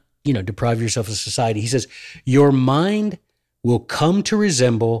cannot, deprive yourself of society. He says, your mind will come to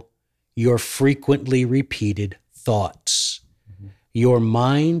resemble your frequently repeated thoughts. Mm-hmm. Your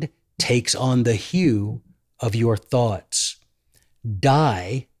mind takes on the hue of your thoughts.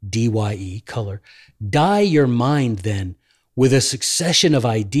 Dye, D-Y-E, color, dye your mind then with a succession of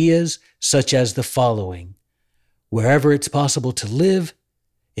ideas such as the following. Wherever it's possible to live,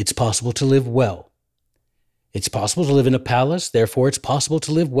 it's possible to live well. It's possible to live in a palace, therefore it's possible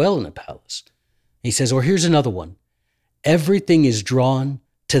to live well in a palace. He says, or here's another one. Everything is drawn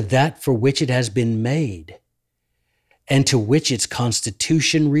to that for which it has been made and to which its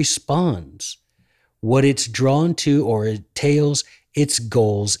constitution responds. What it's drawn to or entails its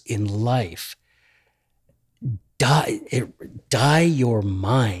goals in life. Dye your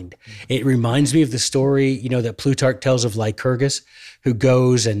mind. It reminds me of the story, that Plutarch tells of Lycurgus, who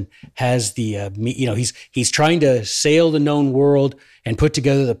goes and has he's trying to sail the known world and put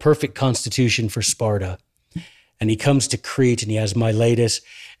together the perfect constitution for Sparta. And he comes to Crete and he has Miletus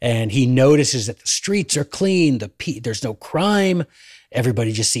and he notices that the streets are clean, there's no crime.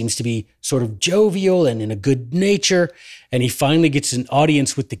 Everybody just seems to be sort of jovial and in a good nature. And he finally gets an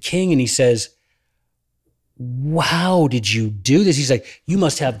audience with the king and he says, how did you do this? He's like, you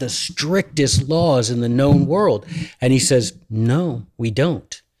must have the strictest laws in the known world. And he says, no, we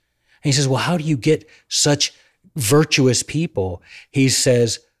don't. And he says, well, how do you get such virtuous people? He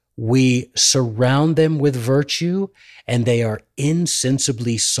says, we surround them with virtue and they are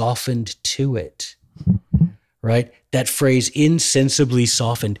insensibly softened to it, right? That phrase, insensibly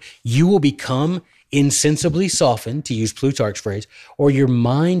softened, you will become insensibly softened, to use Plutarch's phrase, or your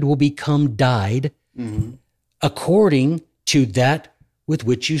mind will become dyed according to that with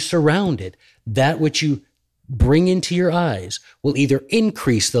which you surround it. That which you bring into your eyes will either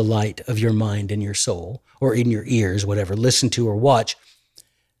increase the light of your mind and your soul, or in your ears, whatever, listen to or watch.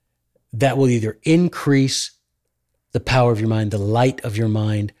 That will either increase the power of your mind, the light of your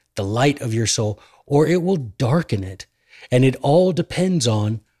mind, the light of your soul, or it will darken it. And it all depends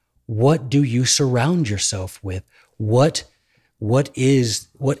on what do you surround yourself with? What impulses,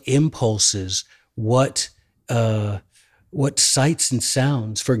 what sights and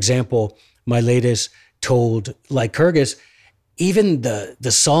sounds. For example, my latest told Lycurgus, even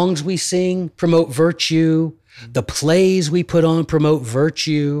the songs we sing promote virtue, the plays we put on promote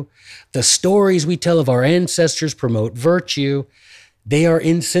virtue, the stories we tell of our ancestors promote virtue. They are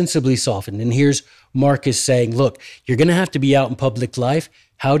insensibly softened. And here's Marcus saying, look, you're going to have to be out in public life.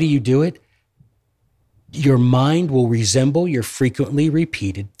 How do you do it? Your mind will resemble your frequently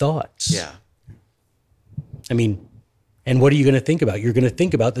repeated thoughts. Yeah. I mean, and what are you going to think about? You're going to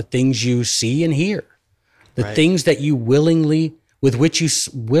think about the things you see and hear, the things that you with which you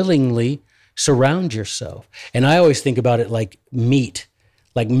willingly surround yourself. And I always think about it like meat,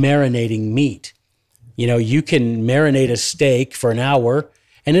 like marinating meat. You know, you can marinate a steak for an hour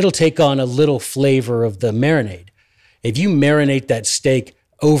and it'll take on a little flavor of the marinade. If you marinate that steak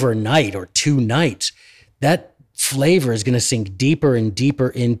overnight or 2 nights, that flavor is going to sink deeper and deeper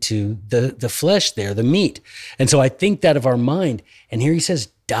into the flesh there, the meat. And so I think that of our mind. And here he says,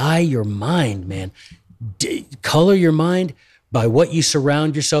 dye your mind, man. Color your mind by what you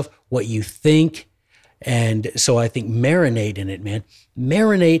surround yourself, what you think. And so I think marinate in it, man.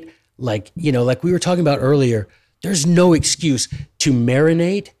 Marinate like we were talking about earlier. There's no excuse to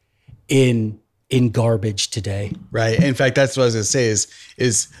marinate in garbage today. Right. In fact, that's what I was going to say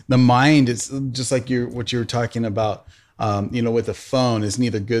is the mind. It's just like what you were talking about, with the phone is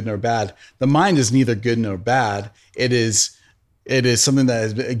neither good nor bad. The mind is neither good nor bad. It is something that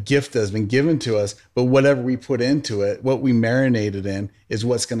is a gift that has been given to us, but whatever we put into it, what we marinate it in is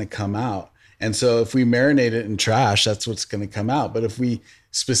what's going to come out. And so if we marinate it in trash, that's what's going to come out. But if we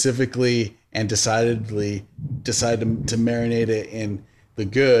specifically and decidedly decide to marinate it in the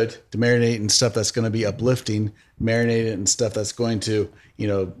good, to marinate in stuff that's going to be uplifting, marinate it in stuff that's going to,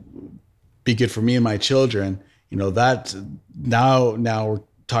 be good for me and my children, that now we're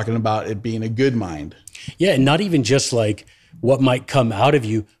talking about it being a good mind. Yeah. And not even just like what might come out of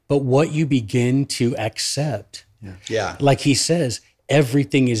you, but what you begin to accept. Yeah. Like he says,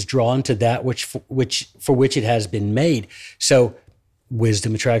 everything is drawn to that for which it has been made. So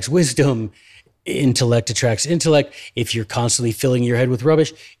wisdom attracts wisdom. Intellect attracts intellect. If you're constantly filling your head with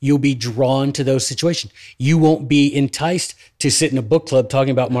rubbish, you'll be drawn to those situations. You won't be enticed to sit in a book club talking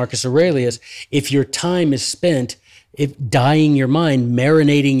about Marcus Aurelius if your time is spent dyeing your mind,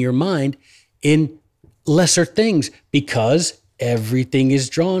 marinating your mind in lesser things, because everything is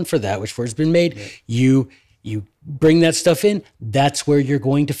drawn for that which for has been made. Yeah. You bring that stuff in, that's where you're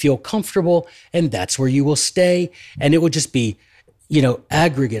going to feel comfortable, and that's where you will stay. And it will just be,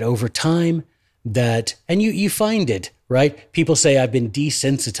 aggregate over time. And you find it, right? People say, I've been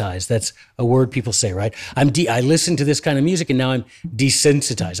desensitized. That's a word people say, right? I listen to this kind of music and now I'm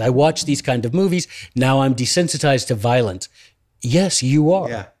desensitized. I watch these kind of movies. Now I'm desensitized to violence. Yes, you are.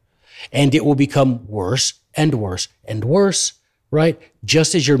 Yeah. And it will become worse and worse and worse, right?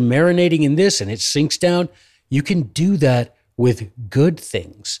 Just as you're marinating in this and it sinks down, you can do that with good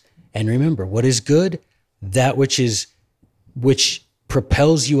things. And remember, what is good? That which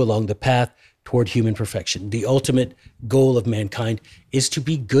propels you along the path toward human perfection. The ultimate goal of mankind is to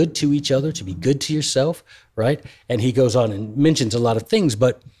be good to each other, to be good to yourself, right? And he goes on and mentions a lot of things,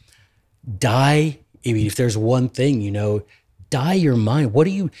 but if there's one thing, dye your mind.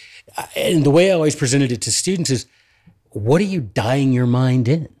 And the way I always presented it to students is, what are you dyeing your mind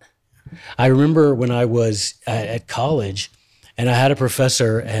in? I remember when I was at college and I had a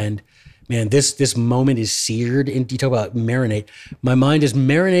professor, and man, this moment is seared. And you talk about marinate. My mind is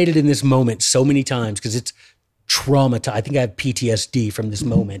marinated in this moment so many times because it's traumatized. I think I have PTSD from this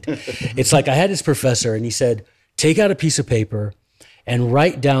moment. It's like I had this professor and he said, take out a piece of paper and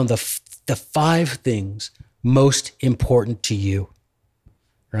write down the 5 things most important to you,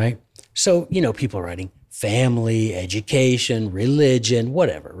 right? So, people are writing family, education, religion,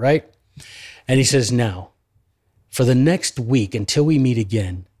 whatever, right? And he says, now, for the next week until we meet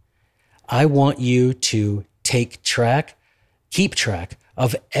again, I want you to keep track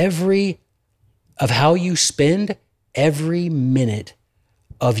of how you spend every minute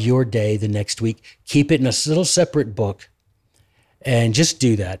of your day the next week. Keep it in a little separate book and just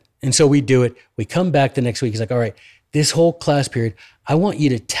do that. And so we do it. We come back the next week. He's like, all right, this whole class period, I want you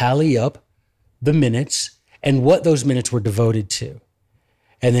to tally up the minutes and what those minutes were devoted to.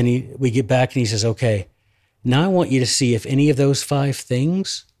 And then we get back and he says, okay, now I want you to see if any of those 5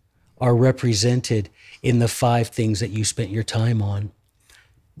 things are represented in the 5 things that you spent your time on.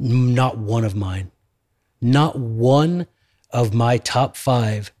 Not one of mine. Not one of my top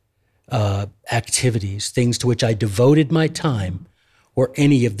 5 activities, things to which I devoted my time, or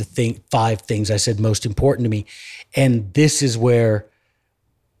any of the 5 things I said most important to me. And this is where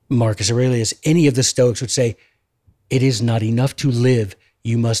Marcus Aurelius, any of the Stoics would say, it is not enough to live.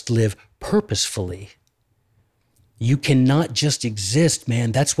 You must live purposefully. You cannot just exist,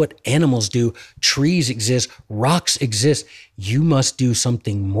 man. That's what animals do. Trees exist. Rocks exist. You must do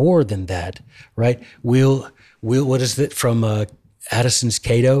something more than that, right? We'll what is it from Addison's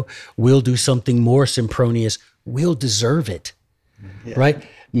Cato? We'll do something more, Sempronius. We'll deserve it, right?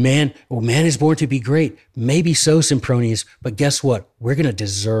 Man is born to be great. Maybe so, Sempronius, but guess what? We're going to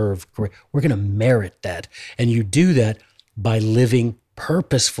deserve great. We're going to merit that. And you do that by living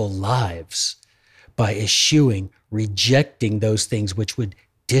purposeful lives, by rejecting those things which would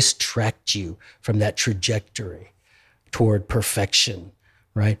distract you from that trajectory toward perfection,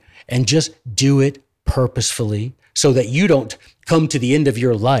 right? And just do it purposefully so that you don't come to the end of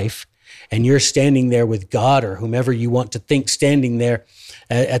your life and you're standing there with God or whomever you want to think standing there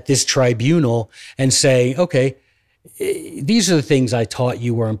at this tribunal and say, okay, these are the things I taught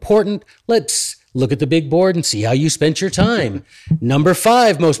you were important. Let's look at the big board and see how you spent your time. Number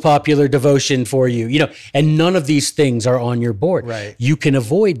 5 most popular devotion for you, and none of these things are on your board. Right. You can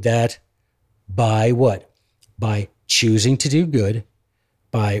avoid that by what? By choosing to do good,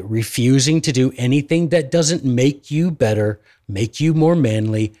 by refusing to do anything that doesn't make you better, make you more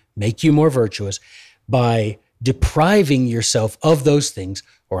manly, make you more virtuous, by depriving yourself of those things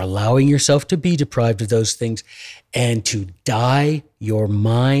or allowing yourself to be deprived of those things, and to dye your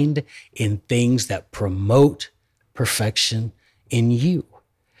mind in things that promote perfection in you.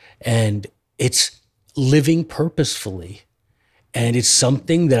 And it's living purposefully. And it's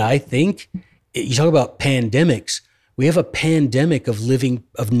something that I think, you talk about pandemics, we have a pandemic of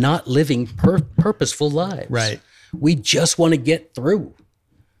not living purposeful lives. Right. We just want to get through.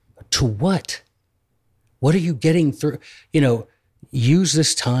 To what? What are you getting through? Use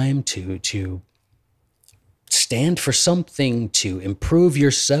this time to stand for something, to improve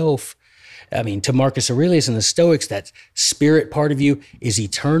yourself. I mean, to Marcus Aurelius and the Stoics, that spirit part of you is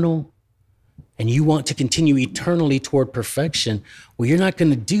eternal, and you want to continue eternally toward perfection. Well, you're not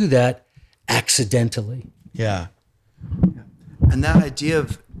going to do that accidentally. Yeah. And that idea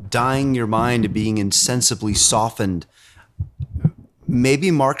of dyeing your mind to being insensibly softened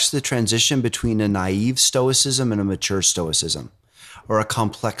maybe marks the transition between a naive stoicism and a mature stoicism, or a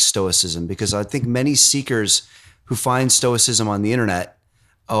complex stoicism, because I think many seekers who find stoicism on the internet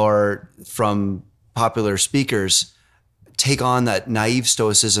or from popular speakers take on that naive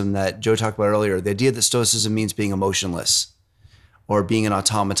stoicism that Joe talked about earlier, the idea that stoicism means being emotionless or being an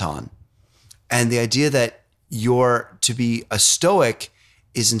automaton. And the idea that you're to be a stoic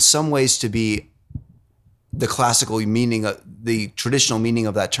is in some ways to be the classical meaning, the traditional meaning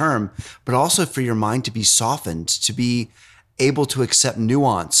of that term, but also for your mind to be softened, to be able to accept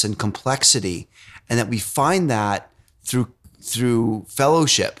nuance and complexity, and that we find that through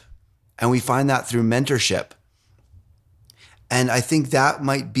fellowship, and we find that through mentorship. And I think that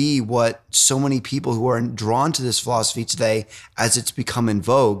might be what so many people who are drawn to this philosophy today, as it's become in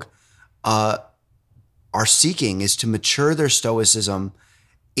vogue, are seeking, is to mature their stoicism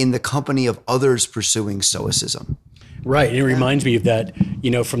in the company of others pursuing stoicism. Right. And it reminds me of that,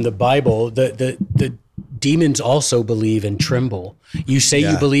 from the Bible, the demons also believe and tremble. You say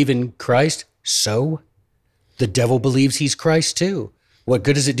you believe in Christ, so the devil believes he's Christ too. What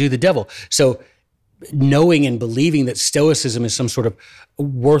good does it do the devil? So knowing and believing that stoicism is some sort of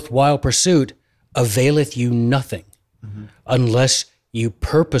worthwhile pursuit availeth you nothing unless you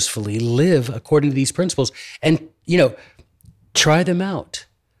purposefully live according to these principles. And, try them out.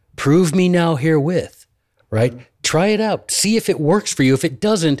 Prove me now herewith, right? Try it out. See if it works for you. If it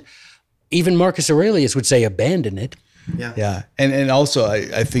doesn't, even Marcus Aurelius would say abandon it. Yeah. And also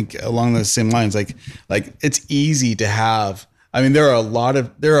I think along those same lines, like it's easy to have, I mean, there are a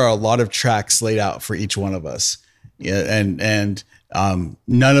lot of tracks laid out for each one of us. Yeah. And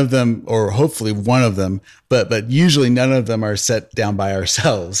none of them, or hopefully one of them, but usually none of them are set down by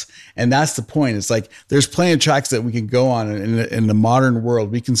ourselves. And that's the point. It's like, there's plenty of tracks that we can go on in the modern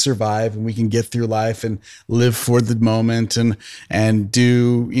world. We can survive and we can get through life and live for the moment and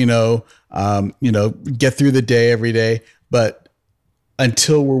do, get through the day every day. But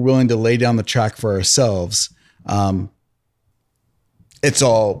until we're willing to lay down the track for ourselves, it's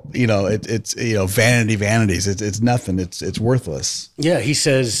all, it's vanities. It's nothing. It's worthless. Yeah. He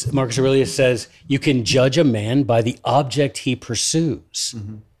says, Marcus Aurelius says, you can judge a man by the object he pursues.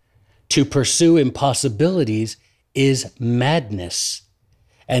 Mm-hmm. To pursue impossibilities is madness.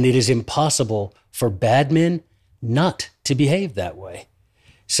 And it is impossible for bad men not to behave that way.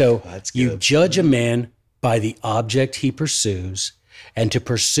 So you judge a man by the object he pursues, and to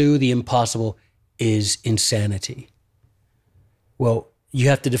pursue the impossible is insanity. Well, you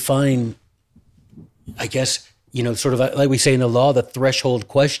have to define, I guess, sort of like we say in the law, the threshold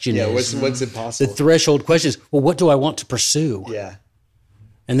question is. Yeah, what's impossible? The threshold question is, well, what do I want to pursue? Yeah.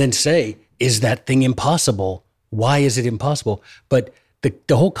 And then say, is that thing impossible? Why is it impossible? But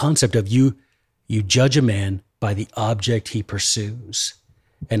the whole concept of you judge a man by the object he pursues.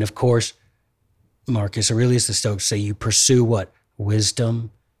 And of course, Marcus Aurelius, the Stoics say you pursue what?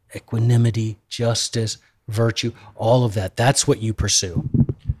 Wisdom, equanimity, justice, virtue, all of that. That's what you pursue.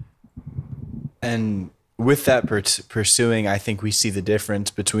 And with that pursuing, I think we see the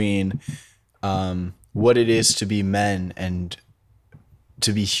difference between what it is to be men and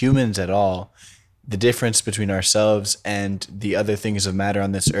to be humans at all, the difference between ourselves and the other things of matter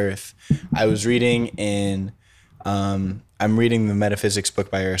on this earth. I was reading I'm reading the Metaphysics book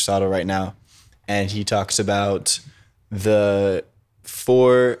by Aristotle right now, and he talks about the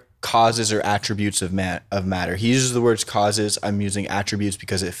 4 causes or attributes of matter. He uses the words causes. I'm using attributes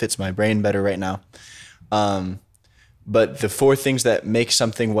because it fits my brain better right now. But the 4 things that make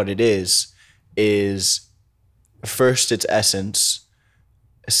something what it is first, its essence.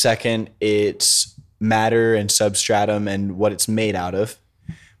 Second, its matter and substratum and what it's made out of.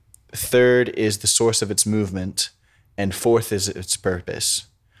 Third is the source of its movement. And fourth is its purpose.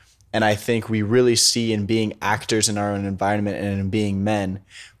 And I think we really see in being actors in our own environment and in being men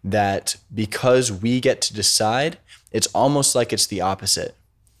that because we get to decide, it's almost like it's the opposite,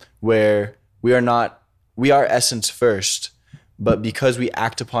 where we are essence first, but because we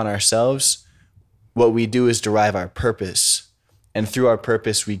act upon ourselves, what we do is derive our purpose. And through our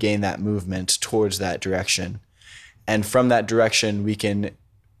purpose, we gain that movement towards that direction. And from that direction, we can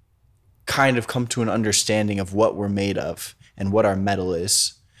kind of come to an understanding of what we're made of and what our metal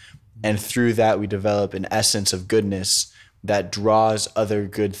is. And through that, we develop an essence of goodness that draws other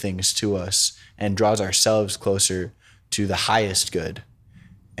good things to us and draws ourselves closer to the highest good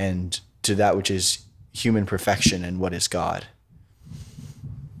and to that which is human perfection and what is God.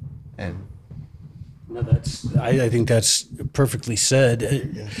 And no, I think that's perfectly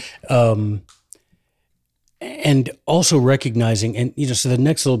said. And also recognizing, and so the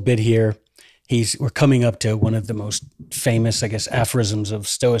next little bit here, we're coming up to one of the most famous, I guess, aphorisms of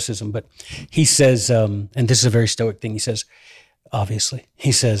Stoicism. But he says, and this is a very Stoic thing. He says, obviously,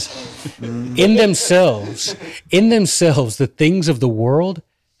 he says, in themselves, the things of the world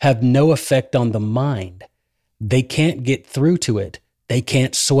have no effect on the mind. They can't get through to it. They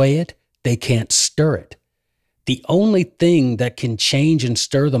can't sway it. They can't stir it. The only thing that can change and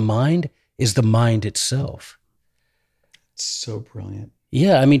stir the mind is the mind itself. So brilliant.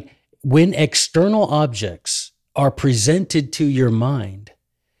 Yeah, I mean, when external objects are presented to your mind,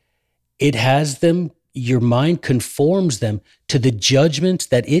 it has them, your mind conforms them to the judgments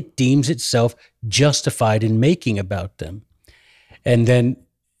that it deems itself justified in making about them. And then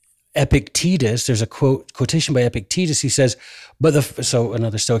Epictetus, there's a quotation by Epictetus, he says,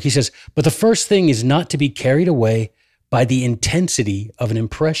 another Stoic, he says, but the first thing is not to be carried away by the intensity of an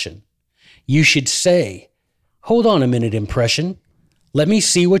impression. You should say, hold on a minute, impression. Let me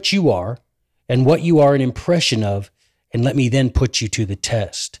see what you are and what you are an impression of, and let me then put you to the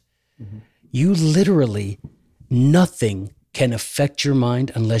test. Mm-hmm. You literally, nothing can affect your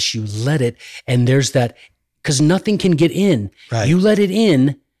mind unless you let it. And there's that, because nothing can get in. Right. You let it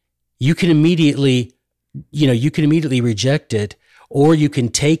in, you can immediately reject it, or you can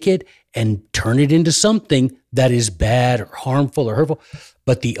take it and turn it into something that is bad or harmful or hurtful.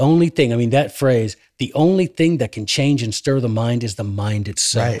 But the only thing, that phrase, the only thing that can change and stir the mind is the mind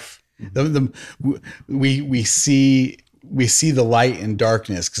itself. Right. We see the light in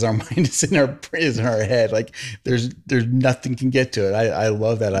darkness because our mind is in our head. Like there's nothing can get to it. I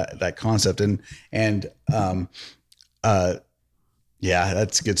love that concept yeah,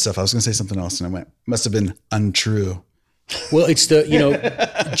 that's good stuff. I was going to say something else and I must have been untrue. Well, it's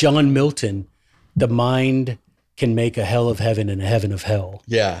John Milton, the mind can make a hell of heaven and a heaven of hell.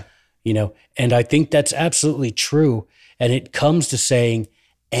 Yeah. And I think that's absolutely true. And it comes to saying,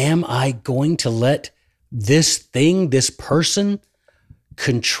 am I going to let this thing, this person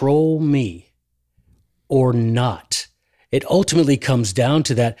control me or not? It ultimately comes down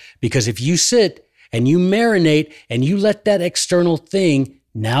to that, because if you sit and you marinate and you let that external thing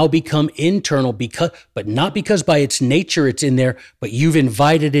now become internal, but not because by its nature it's in there, but you've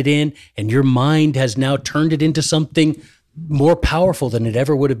invited it in and your mind has now turned it into something more powerful than it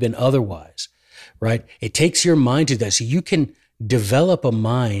ever would have been otherwise, right? It takes your mind to that. So you can develop a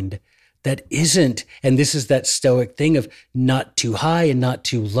mind that isn't, and this is that Stoic thing of not too high and not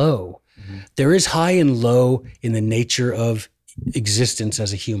too low. There is high and low in the nature of existence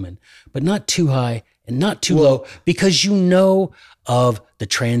as a human, but not too high and not too low, because you know of the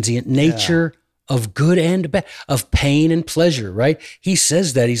transient nature of good and bad, of pain and pleasure, right? He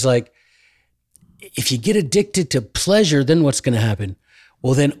says that. He's like, if you get addicted to pleasure, then what's going to happen?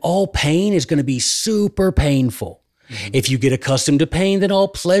 Well, then all pain is going to be super painful. If you get accustomed to pain, then all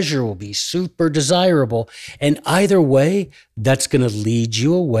pleasure will be super desirable. And either way, that's going to lead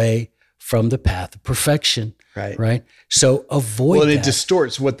you away from the path of perfection. Right. So avoid Well, that. it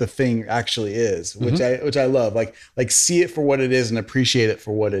distorts what the thing actually is, which I love. Like see it for what it is and appreciate it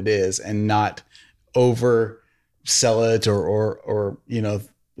for what it is, and not over sell it or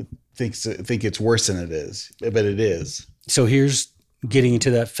think it's worse than it is, but it is. So here's getting into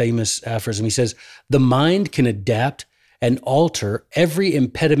that famous aphorism. He says, the mind can adapt and alter every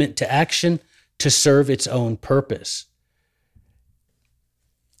impediment to action to serve its own purpose.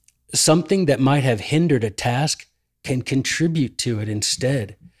 Something that might have hindered a task can contribute to it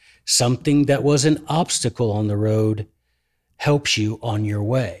instead. Something that was an obstacle on the road helps you on your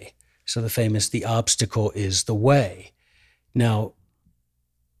way. So the obstacle is the way. Now,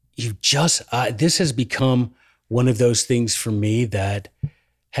 this has become one of those things for me that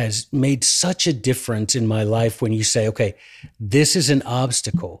has made such a difference in my life when you say, okay, this is an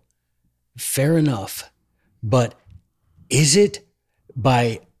obstacle. Fair enough. But is it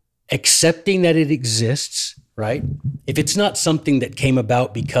by accepting that it exists, right? If it's not something that came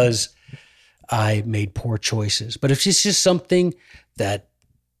about because I made poor choices, but if it's just something that,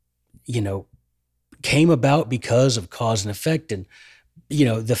 came about because of cause and effect and,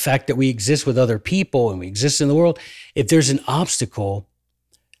 the fact that we exist with other people and we exist in the world, if there's an obstacle,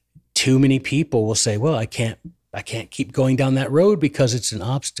 too many people will say, well, I can't keep going down that road because it's an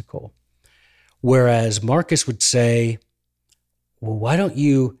obstacle. Whereas Marcus would say, well, why don't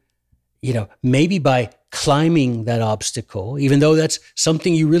you, maybe by climbing that obstacle, even though that's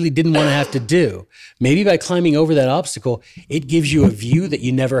something you really didn't want to have to do, maybe by climbing over that obstacle, it gives you a view that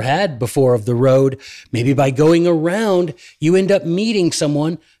you never had before of the road. Maybe by going around, you end up meeting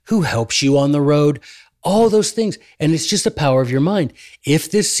someone who helps you on the road, all those things. And it's just the power of your mind. If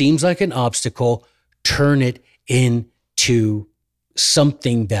this seems like an obstacle, turn it into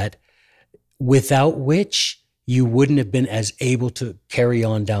something that without which you wouldn't have been as able to carry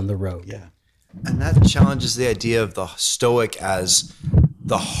on down the road. Yeah. And that challenges the idea of the Stoic as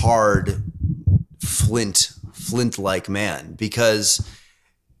the hard flint-like man, because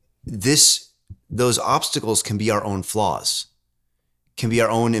those obstacles can be our own flaws, can be our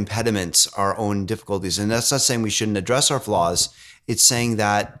own impediments, our own difficulties. And that's not saying we shouldn't address our flaws. It's saying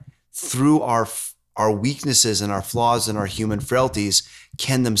that through our weaknesses and our flaws and our human frailties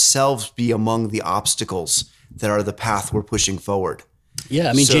can themselves be among the obstacles that are the path we're pushing forward. Yeah,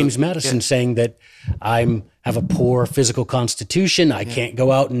 I mean, James Madison saying that I have a poor physical constitution. I can't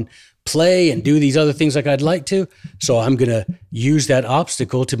go out and play and do these other things like I'd like to. So I'm going to use that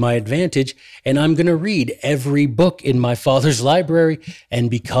obstacle to my advantage, and I'm going to read every book in my father's library and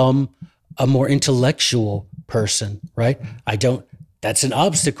become a more intellectual person, right? That's an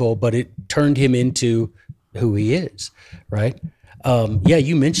obstacle, but it turned him into who he is, right?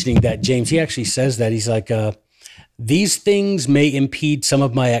 You mentioning that, James, he actually says that. He's like, these things may impede some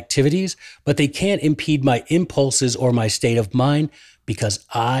of my activities, but they can't impede my impulses or my state of mind because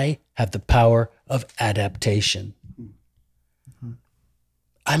I have the power of adaptation.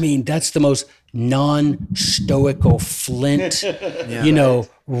 I mean, that's the most non-stoical flint,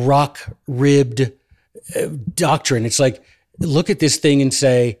 rock-ribbed doctrine. It's like, look at this thing and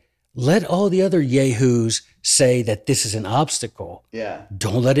say, let all the other yahoos say that this is an obstacle. Yeah.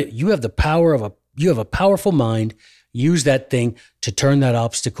 Don't let it. You have the power you have a powerful mind. Use that thing to turn that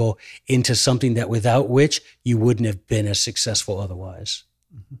obstacle into something that without which you wouldn't have been as successful otherwise.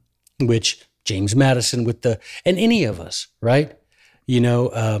 Mm-hmm. Which James Madison and any of us, right?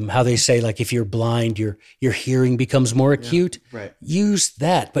 How they say, like, if you're blind, your hearing becomes more acute. Yeah, right. Use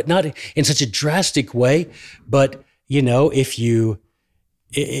that, but not in such a drastic way. But, if you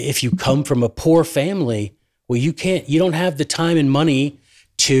come from a poor family, well, you don't have the time and money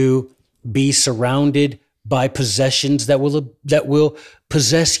to be surrounded by possessions that will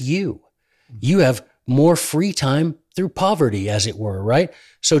possess you. You have more free time through poverty, as it were, right?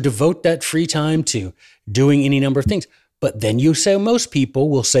 So devote that free time to doing any number of things. But then most people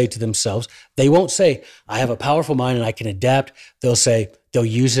will say to themselves, they won't say, I have a powerful mind and I can adapt. They'll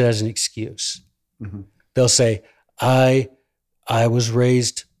use it as an excuse. Mm-hmm. They'll say, I was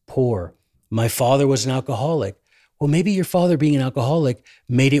raised poor. My father was an alcoholic. Well, maybe your father being an alcoholic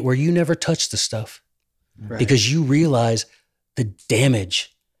made it where you never touched the stuff because you realize the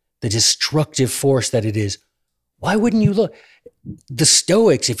damage, the destructive force that it is. Why wouldn't you look? The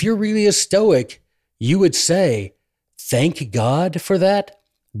Stoics, if you're really a Stoic, you would say, thank God for that,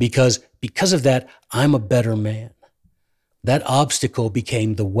 because of that, I'm a better man. That obstacle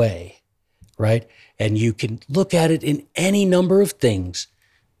became the way, right? And you can look at it in any number of things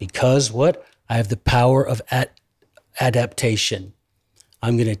because what? I have the power of adaptation.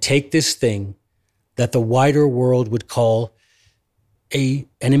 I'm going to take this thing that the wider world would call an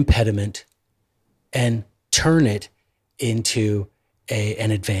impediment and turn it into an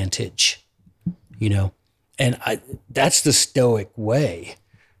advantage, And that's the Stoic way.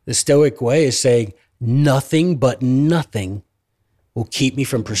 The Stoic way is saying nothing but nothing will keep me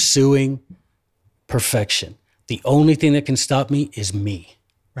from pursuing perfection. The only thing that can stop me is me.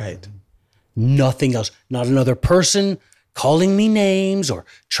 Right. Nothing else. Not another person calling me names or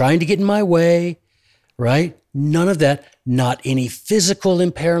trying to get in my way, right? None of that. Not any physical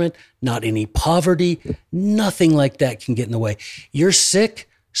impairment, not any poverty. Nothing like that can get in the way. You're sick?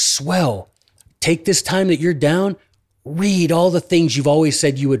 Swell. Take this time that you're down, read all the things you've always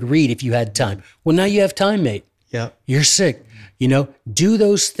said you would read if you had time. Well, now you have time, mate. Yeah. You're sick. Do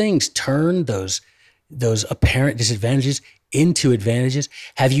those things. Turn those apparent disadvantages into advantages.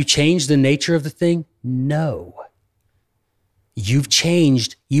 Have you changed the nature of the thing? No. You've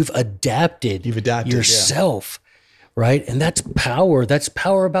changed. You've adapted yourself, right? And that's power. That's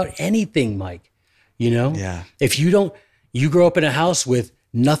power about anything, Mike. Yeah. If you grow up in a house with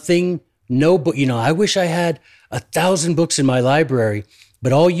nothing, no book. I wish I had 1,000 books in my library,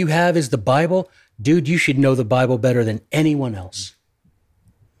 but all you have is the Bible. Dude, you should know the Bible better than anyone else,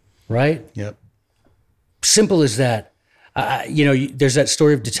 right? Yep. Simple as that. There's that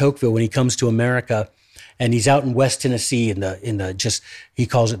story of de Tocqueville when he comes to America, and he's out in West Tennessee in the he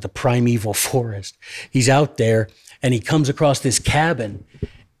calls it the primeval forest. He's out there, and he comes across this cabin,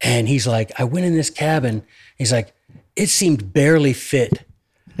 and he's like, I went in this cabin. He's like, it seemed barely fit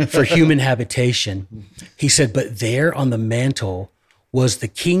for human habitation. He said, but there on the mantle was the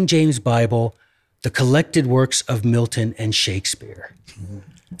King James Bible, the collected works of Milton and Shakespeare.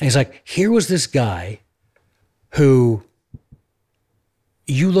 And he's like, here was this guy who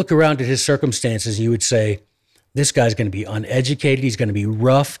you look around at his circumstances and you would say, this guy's going to be uneducated. He's going to be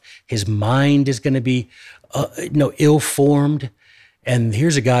rough. His mind is going to be ill-formed. And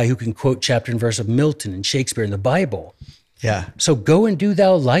here's a guy who can quote chapter and verse of Milton and Shakespeare in the Bible. Yeah. So go and do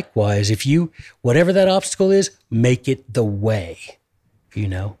thou likewise. If whatever that obstacle is, make it the way,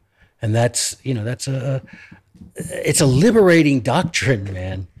 and it's a liberating doctrine,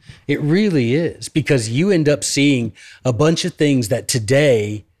 man. It really is, because you end up seeing a bunch of things that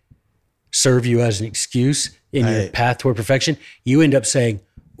today serve you as an excuse in your path toward perfection. You end up saying,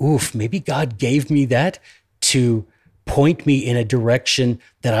 oof, maybe God gave me that to point me in a direction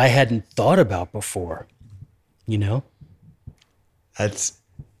that I hadn't thought about before, That's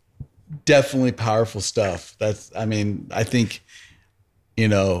definitely powerful stuff. I think,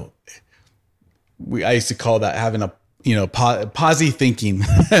 I used to call that having a, posy thinking,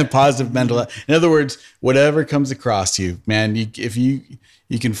 positive mental. In other words, whatever comes across you, man, if you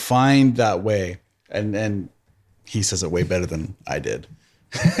can find that way, and he says it way better than I did.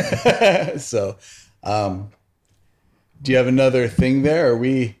 So, do you have another thing there?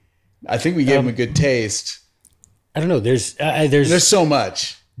 I think we gave him a good taste. I don't know. There's so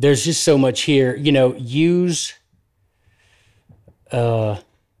much. There's just so much here. Use.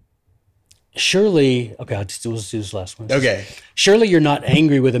 Surely, okay, let's do this last one. Okay. Surely you're not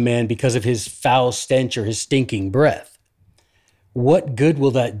angry with a man because of his foul stench or his stinking breath. What good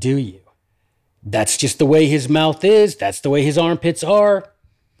will that do you? That's just the way his mouth is. That's the way his armpits are.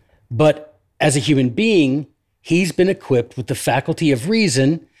 But as a human being, he's been equipped with the faculty of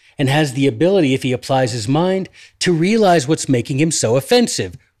reason and has the ability, if he applies his mind, to realize what's making him so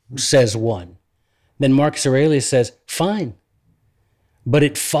offensive, says one. Then Marcus Aurelius says, fine. But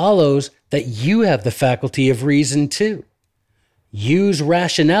it follows that you have the faculty of reason too. Use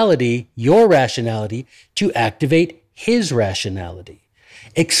rationality, your rationality, to activate his rationality.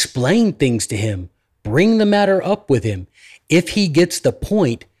 Explain things to him. Bring the matter up with him. If he gets the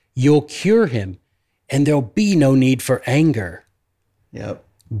point, you'll cure him, and there'll be no need for anger. Yep.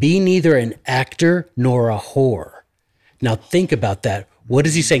 Be neither an actor nor a whore. Now think about that. What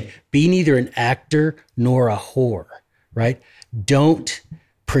is he saying? Be neither an actor nor a whore, right? Don't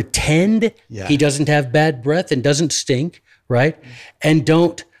pretend he doesn't have bad breath and doesn't stink, right? And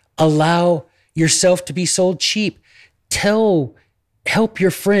don't allow yourself to be sold cheap. Help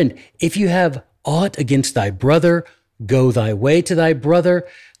your friend. If you have aught against thy brother, go thy way to thy brother,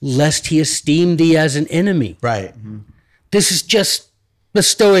 lest he esteem thee as an enemy. Right. This is just the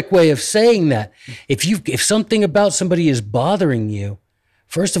Stoic way of saying that. If something about somebody is bothering you,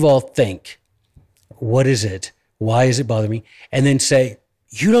 first of all, think, what is it? Why is it bothering me? And then say,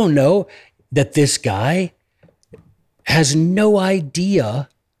 you don't know that this guy has no idea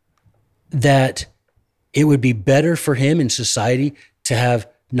that it would be better for him in society to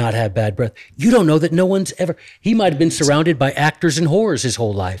not have bad breath. You don't know that he might have been surrounded by actors and whores his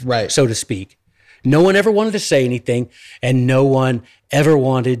whole life, right, so to speak. No one ever wanted to say anything, and no one ever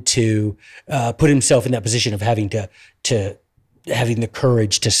wanted to put himself in that position of having having the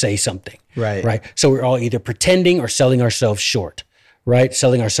courage to say something. Right. So we're all either pretending or selling ourselves short, right?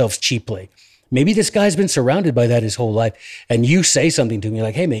 Selling ourselves cheaply. Maybe this guy's been surrounded by that his whole life, and you say something to me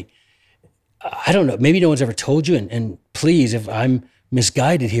like, hey, mate, I don't know. Maybe no one's ever told you, and please, if I'm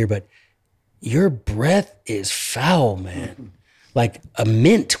misguided here, but your breath is foul, man. Like a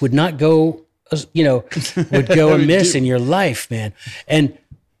mint would not go, would go amiss in your life, man. And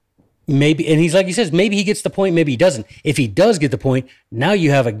he's like he says, maybe he gets the point, maybe he doesn't. If he does get the point, now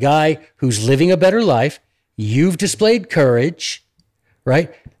you have a guy who's living a better life. You've displayed courage,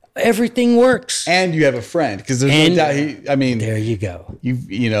 right? Everything works. And you have a friend, because there's no doubt there you go.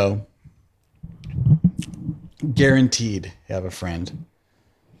 Guaranteed you have a friend.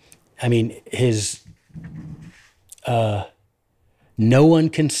 I mean, no one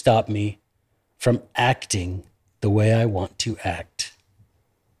can stop me from acting the way I want to act.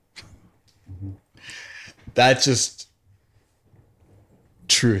 That's just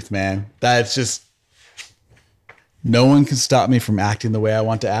truth, man. That's just, no one can stop me from acting the way I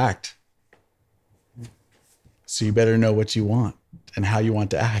want to act. So you better know what you want and how you want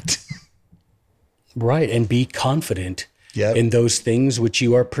to act. Right. And be confident in those things which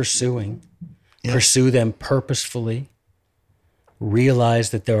you are pursuing. Yep. Pursue them purposefully.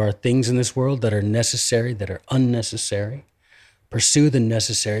 Realize that there are things in this world that are necessary, that are unnecessary. Pursue the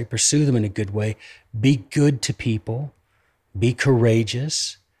necessary. Pursue them in a good way. Be good to people. Be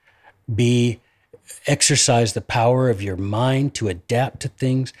courageous. Exercise the power of your mind to adapt to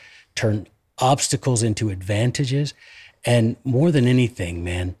things. Turn obstacles into advantages. And more than anything,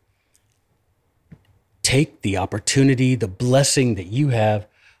 man, take the opportunity, the blessing that you have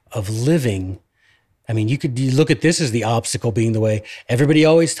of living. I mean, you look at this as the obstacle being the way. Everybody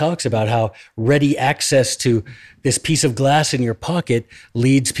always talks about how ready access to this piece of glass in your pocket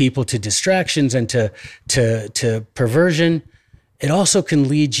leads people to distractions and to perversion. It also can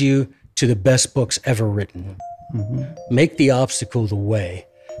lead you to the best books ever written. Mm-hmm. Make the obstacle the way.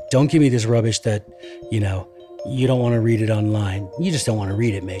 Don't give me this rubbish that, you don't want to read it online. You just don't want to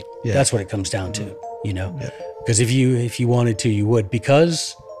read it, mate. Yeah. That's what it comes down to, Because if you wanted to, you would.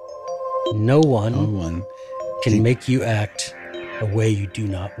 Because no one can make you act a way you do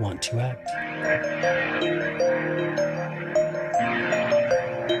not want to act.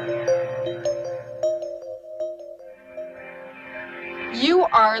 You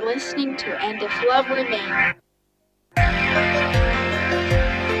are listening to And If Love Remains.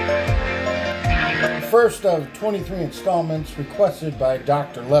 The first of 23 installments requested by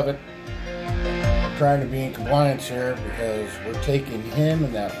Dr. Leavitt. We're trying to be in compliance here because we're taking him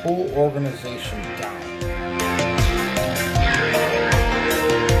and that whole organization down.